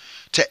thank you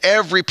to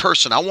every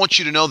person. I want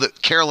you to know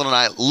that Carolyn and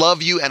I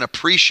love you and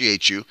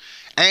appreciate you,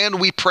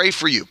 and we pray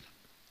for you.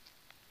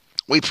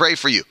 We pray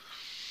for you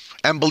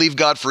and believe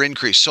God for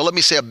increase. So let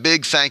me say a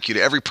big thank you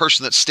to every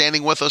person that's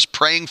standing with us,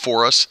 praying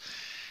for us,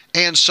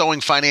 and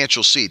sowing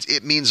financial seeds.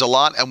 It means a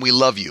lot, and we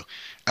love you,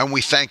 and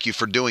we thank you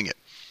for doing it.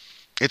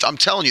 I'm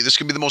telling you, this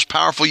could be the most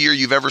powerful year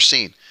you've ever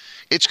seen.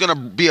 It's going to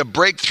be a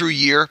breakthrough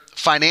year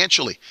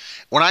financially.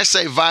 When I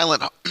say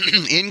violent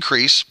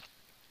increase,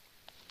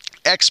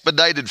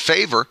 expedited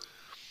favor,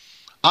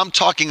 I'm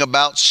talking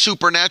about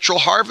supernatural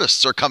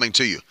harvests are coming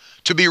to you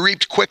to be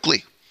reaped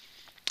quickly.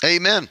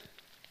 Amen.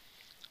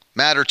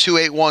 Matter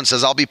 281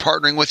 says, I'll be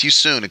partnering with you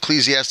soon.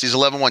 Ecclesiastes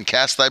 11:1,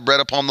 cast thy bread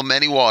upon the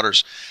many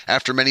waters.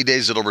 After many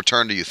days, it'll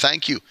return to you.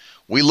 Thank you.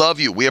 We love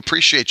you. We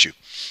appreciate you.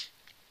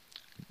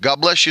 God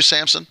bless you,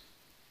 Samson.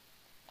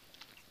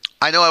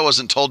 I know I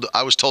was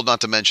told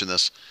not to mention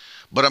this,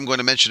 but I'm going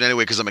to mention it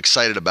anyway because I'm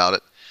excited about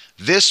it.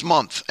 This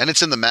month, and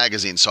it's in the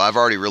magazine, so I've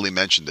already really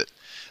mentioned it.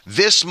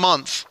 This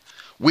month,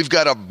 we've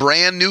got a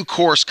brand new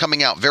course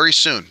coming out very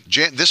soon.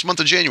 This month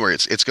of January,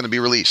 it's going to be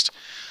released.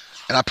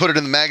 And I put it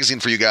in the magazine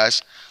for you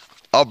guys.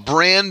 A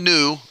brand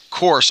new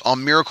course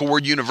on Miracle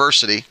Word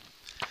University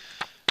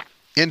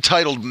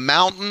entitled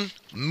Mountain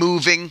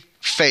Moving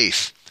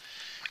Faith.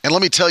 And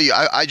let me tell you,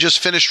 I just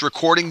finished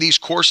recording these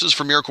courses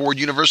for Miracle Word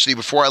University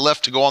before I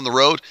left to go on the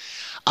road.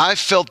 I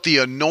felt the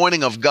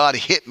anointing of God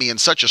hit me in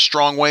such a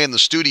strong way in the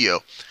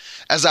studio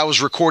as I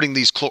was recording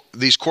these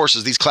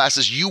courses, these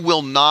classes. You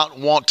will not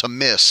want to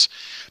miss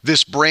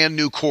this brand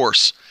new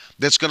course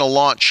that's going to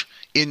launch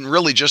in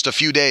really just a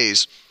few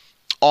days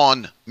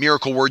on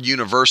Miracle Word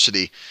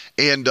University.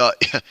 And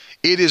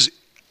it is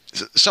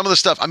some of the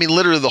stuff, I mean,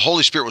 literally the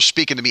Holy Spirit was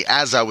speaking to me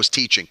as I was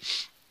teaching.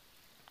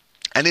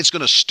 And it's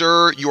going to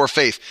stir your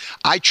faith.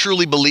 I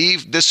truly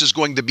believe this is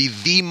going to be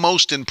the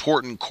most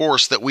important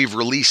course that we've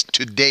released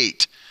to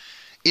date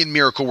in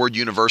Miracle Word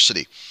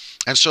University.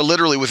 And so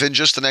literally within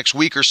just the next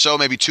week or so,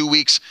 maybe 2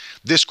 weeks,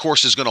 this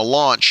course is going to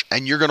launch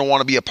and you're going to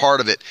want to be a part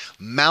of it.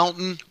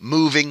 Mountain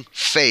Moving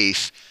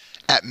Faith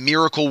at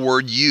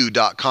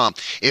miraclewordu.com.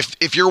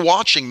 If you're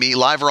watching me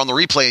live or on the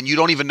replay and you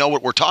don't even know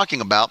what we're talking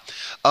about,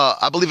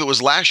 I believe it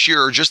was last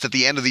year or just at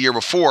the end of the year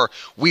before,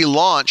 we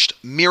launched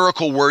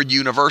Miracle Word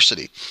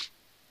University.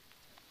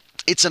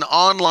 It's an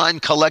online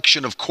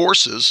collection of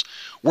courses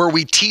where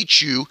we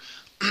teach you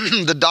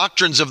the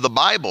doctrines of the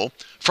Bible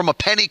from a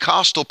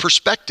Pentecostal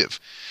perspective.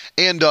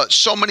 And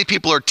so many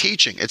people are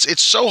teaching.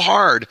 It's so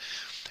hard,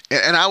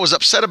 and I was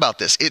upset about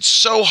this. It's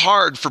so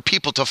hard for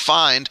people to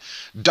find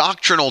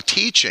doctrinal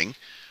teaching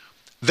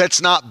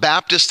that's not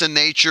Baptist in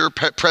nature,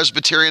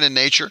 Presbyterian in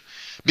nature,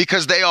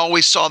 because they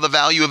always saw the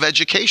value of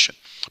education.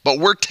 But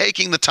we're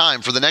taking the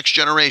time for the next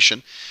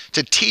generation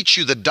to teach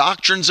you the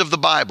doctrines of the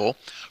Bible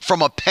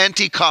from a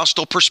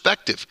Pentecostal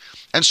perspective.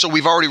 And so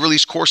we've already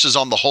released courses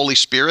on the Holy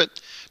Spirit,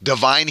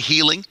 divine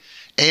healing,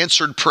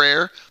 answered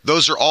prayer.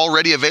 Those are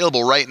already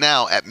available right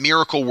now at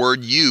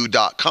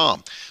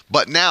miraclewordu.com.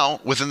 But now,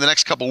 within the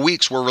next couple of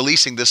weeks, we're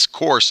releasing this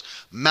course,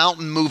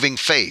 Mountain Moving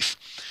Faith.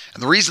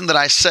 And the reason that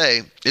I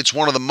say it's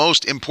one of the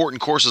most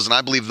important courses, and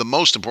I believe the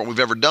most important we've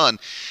ever done,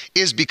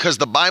 is because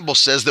the Bible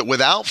says that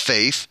without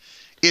faith,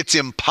 it's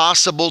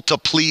impossible to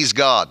please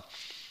God.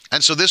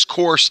 And so this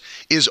course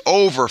is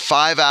over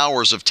 5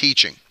 hours of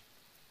teaching.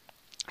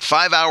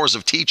 5 hours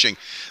of teaching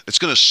that's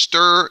going to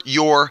stir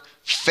your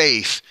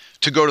faith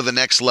to go to the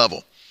next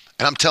level.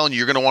 And I'm telling you,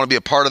 you're going to want to be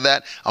a part of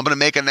that. I'm going to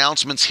make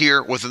announcements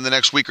here within the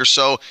next week or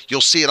so. You'll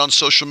see it on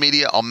social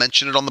media. I'll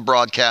mention it on the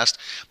broadcast.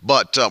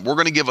 But we're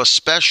going to give a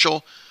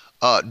special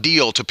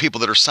deal to people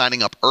that are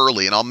signing up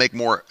early, and I'll make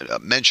more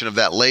mention of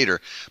that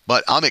later.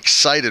 But I'm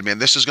excited, man.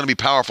 This is going to be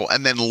powerful.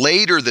 And then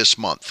later this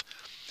month,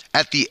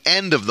 at the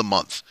end of the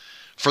month,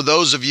 for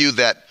those of you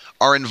that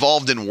are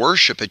involved in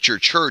worship at your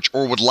church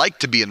or would like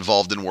to be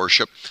involved in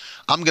worship,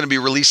 I'm going to be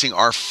releasing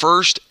our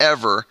first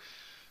ever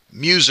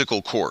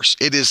musical course.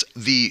 It is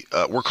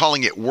we're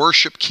calling it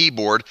Worship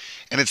Keyboard,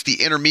 and it's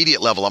the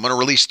intermediate level. I'm going to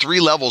release 3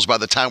 levels by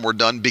the time we're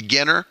done: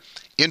 beginner,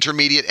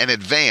 intermediate, and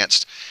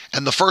advanced.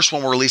 And the first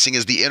one we're releasing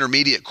is the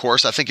intermediate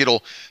course. I think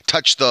it'll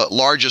touch the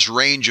largest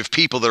range of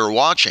people that are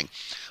watching.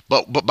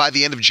 But by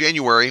the end of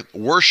January,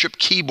 Worship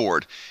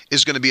Keyboard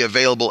is going to be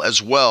available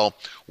as well,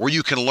 where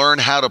you can learn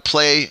how to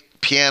play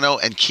piano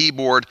and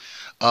keyboard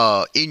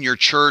in your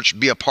church,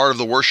 be a part of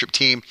the worship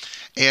team.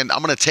 And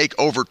I'm going to take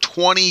over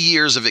 20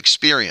 years of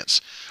experience.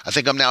 I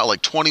think I'm now at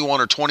like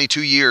 21 or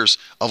 22 years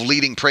of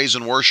leading praise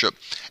and worship,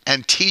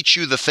 and teach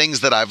you the things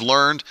that I've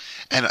learned.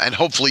 And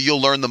hopefully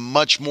you'll learn them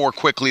much more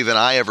quickly than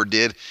I ever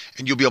did,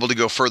 and you'll be able to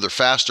go further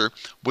faster,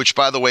 which,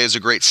 by the way, is a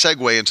great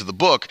segue into the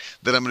book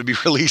that I'm going to be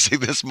releasing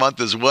this month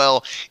as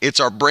well. It's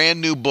our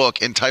brand new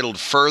book entitled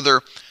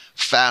Further,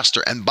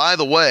 Faster. And by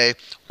the way,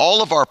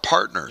 all of our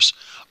partners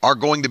are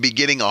going to be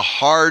getting a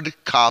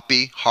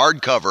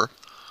hardcover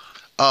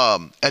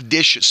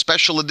edition,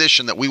 special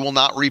edition that we will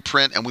not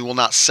reprint and we will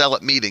not sell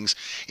at meetings.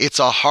 It's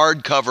a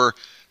hardcover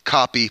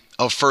copy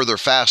of Further,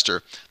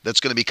 Faster that's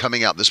going to be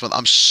coming out this month.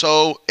 I'm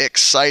so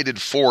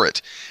excited for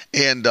it,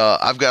 and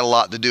I've got a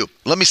lot to do.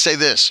 Let me say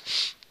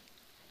this.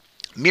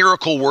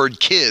 Miracle Word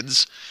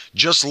Kids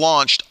just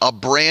launched a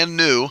brand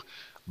new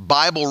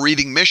Bible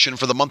reading mission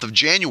for the month of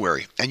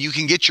January, and you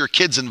can get your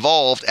kids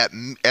involved at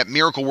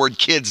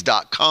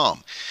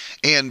miraclewordkids.com.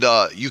 And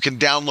you can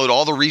download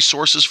all the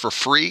resources for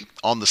free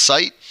on the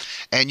site.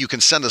 and you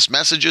can send us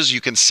messages.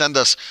 You can send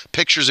us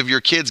pictures of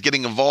your kids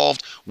getting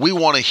involved. We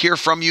want to hear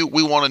from you.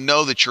 We want to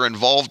know that you're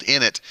involved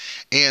in it.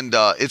 And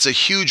it's a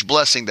huge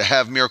blessing to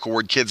have Miracle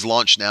Word Kids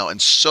launch now,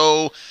 and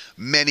so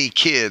many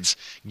kids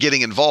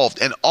getting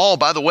involved. And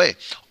by the way,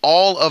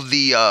 all of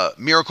the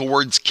Miracle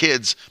Word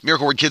Kids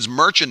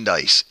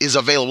merchandise is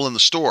available in the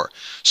store.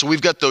 So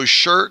we've got those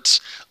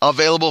shirts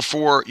available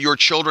for your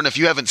children. If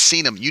you haven't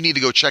seen them, you need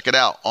to go check it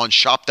out on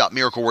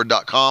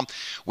shop.miracleword.com.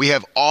 We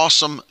have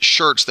awesome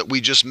shirts that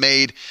we just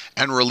made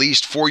and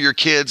released for your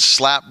kids,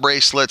 slap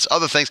bracelets,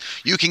 other things.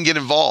 You can get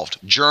involved.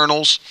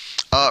 Journals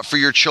for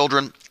your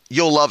children.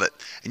 You'll love it,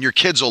 and your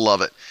kids will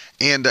love it.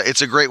 And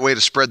it's a great way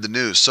to spread the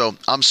news. So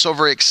I'm so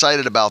very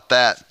excited about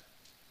that.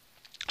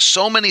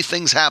 So many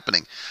things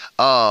happening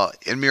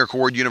in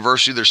Miracle Word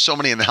University. There's so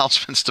many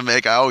announcements to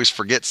make. I always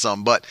forget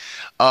some, but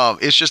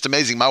it's just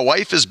amazing. My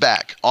wife is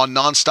back on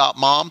Nonstop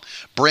Mom.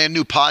 Brand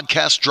new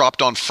podcast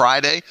dropped on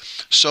Friday.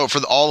 So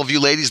for all of you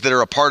ladies that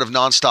are a part of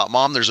Nonstop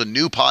Mom, there's a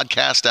new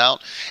podcast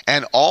out.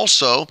 And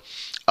also,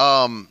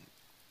 what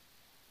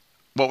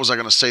was I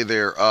going to say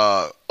there?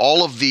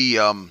 All of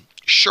the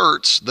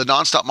shirts, the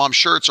Nonstop Mom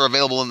shirts, are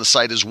available on the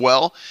site as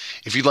well.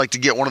 If you'd like to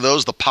get one of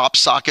those, the pop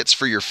sockets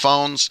for your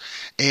phones.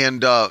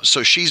 And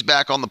so she's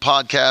back on the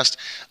podcast.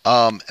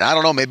 I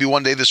don't know, maybe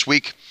one day this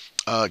week,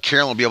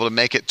 Carolyn will be able to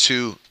make it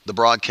to the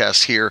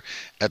broadcast here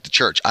at the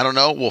church. I don't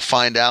know. We'll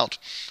find out.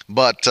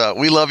 But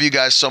we love you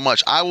guys so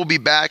much. I will be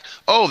back.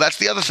 Oh, that's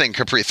the other thing,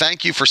 Capri.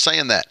 Thank you for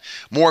saying that.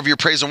 More of your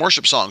praise and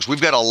worship songs.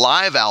 We've got a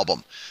live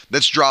album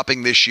that's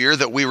dropping this year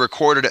that we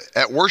recorded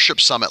at Worship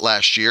Summit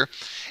last year.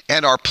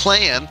 And our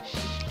plan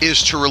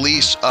is to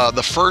release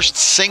the first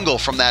single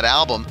from that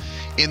album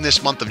in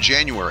this month of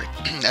January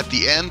at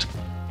the end.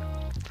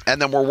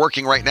 And then we're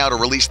working right now to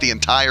release the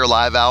entire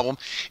live album.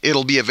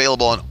 It'll be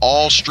available on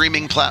all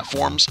streaming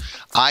platforms,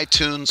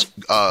 iTunes,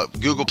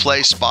 Google Play,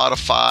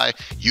 Spotify,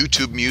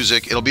 YouTube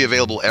Music. It'll be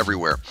available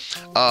everywhere.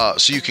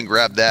 So you can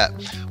grab that.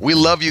 We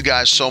love you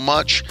guys so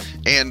much.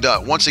 And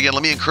once again,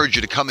 let me encourage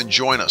you to come and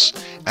join us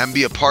and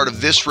be a part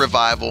of this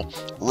revival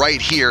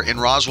right here in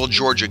Roswell,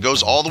 Georgia. It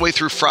goes all the way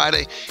through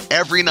Friday,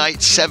 every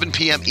night, 7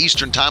 p.m.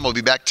 Eastern Time. We'll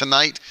be back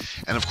tonight.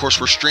 And of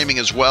course, we're streaming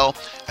as well.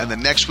 And the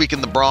next week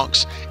in the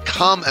Bronx,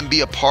 come and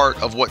be a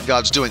part of what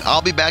God's doing.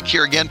 I'll be back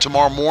here again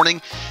tomorrow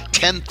morning,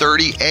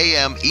 10:30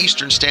 a.m.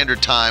 Eastern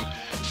Standard Time,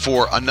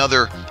 for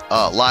another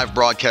live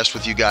broadcast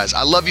with you guys.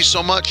 I love you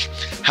so much.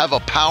 Have a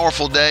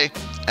powerful day.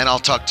 And I'll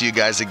talk to you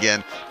guys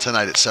again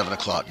tonight at 7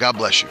 o'clock. God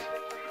bless you.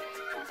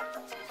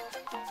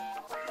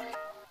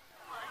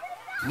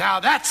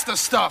 Now that's the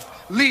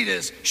stuff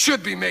leaders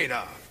should be made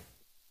of.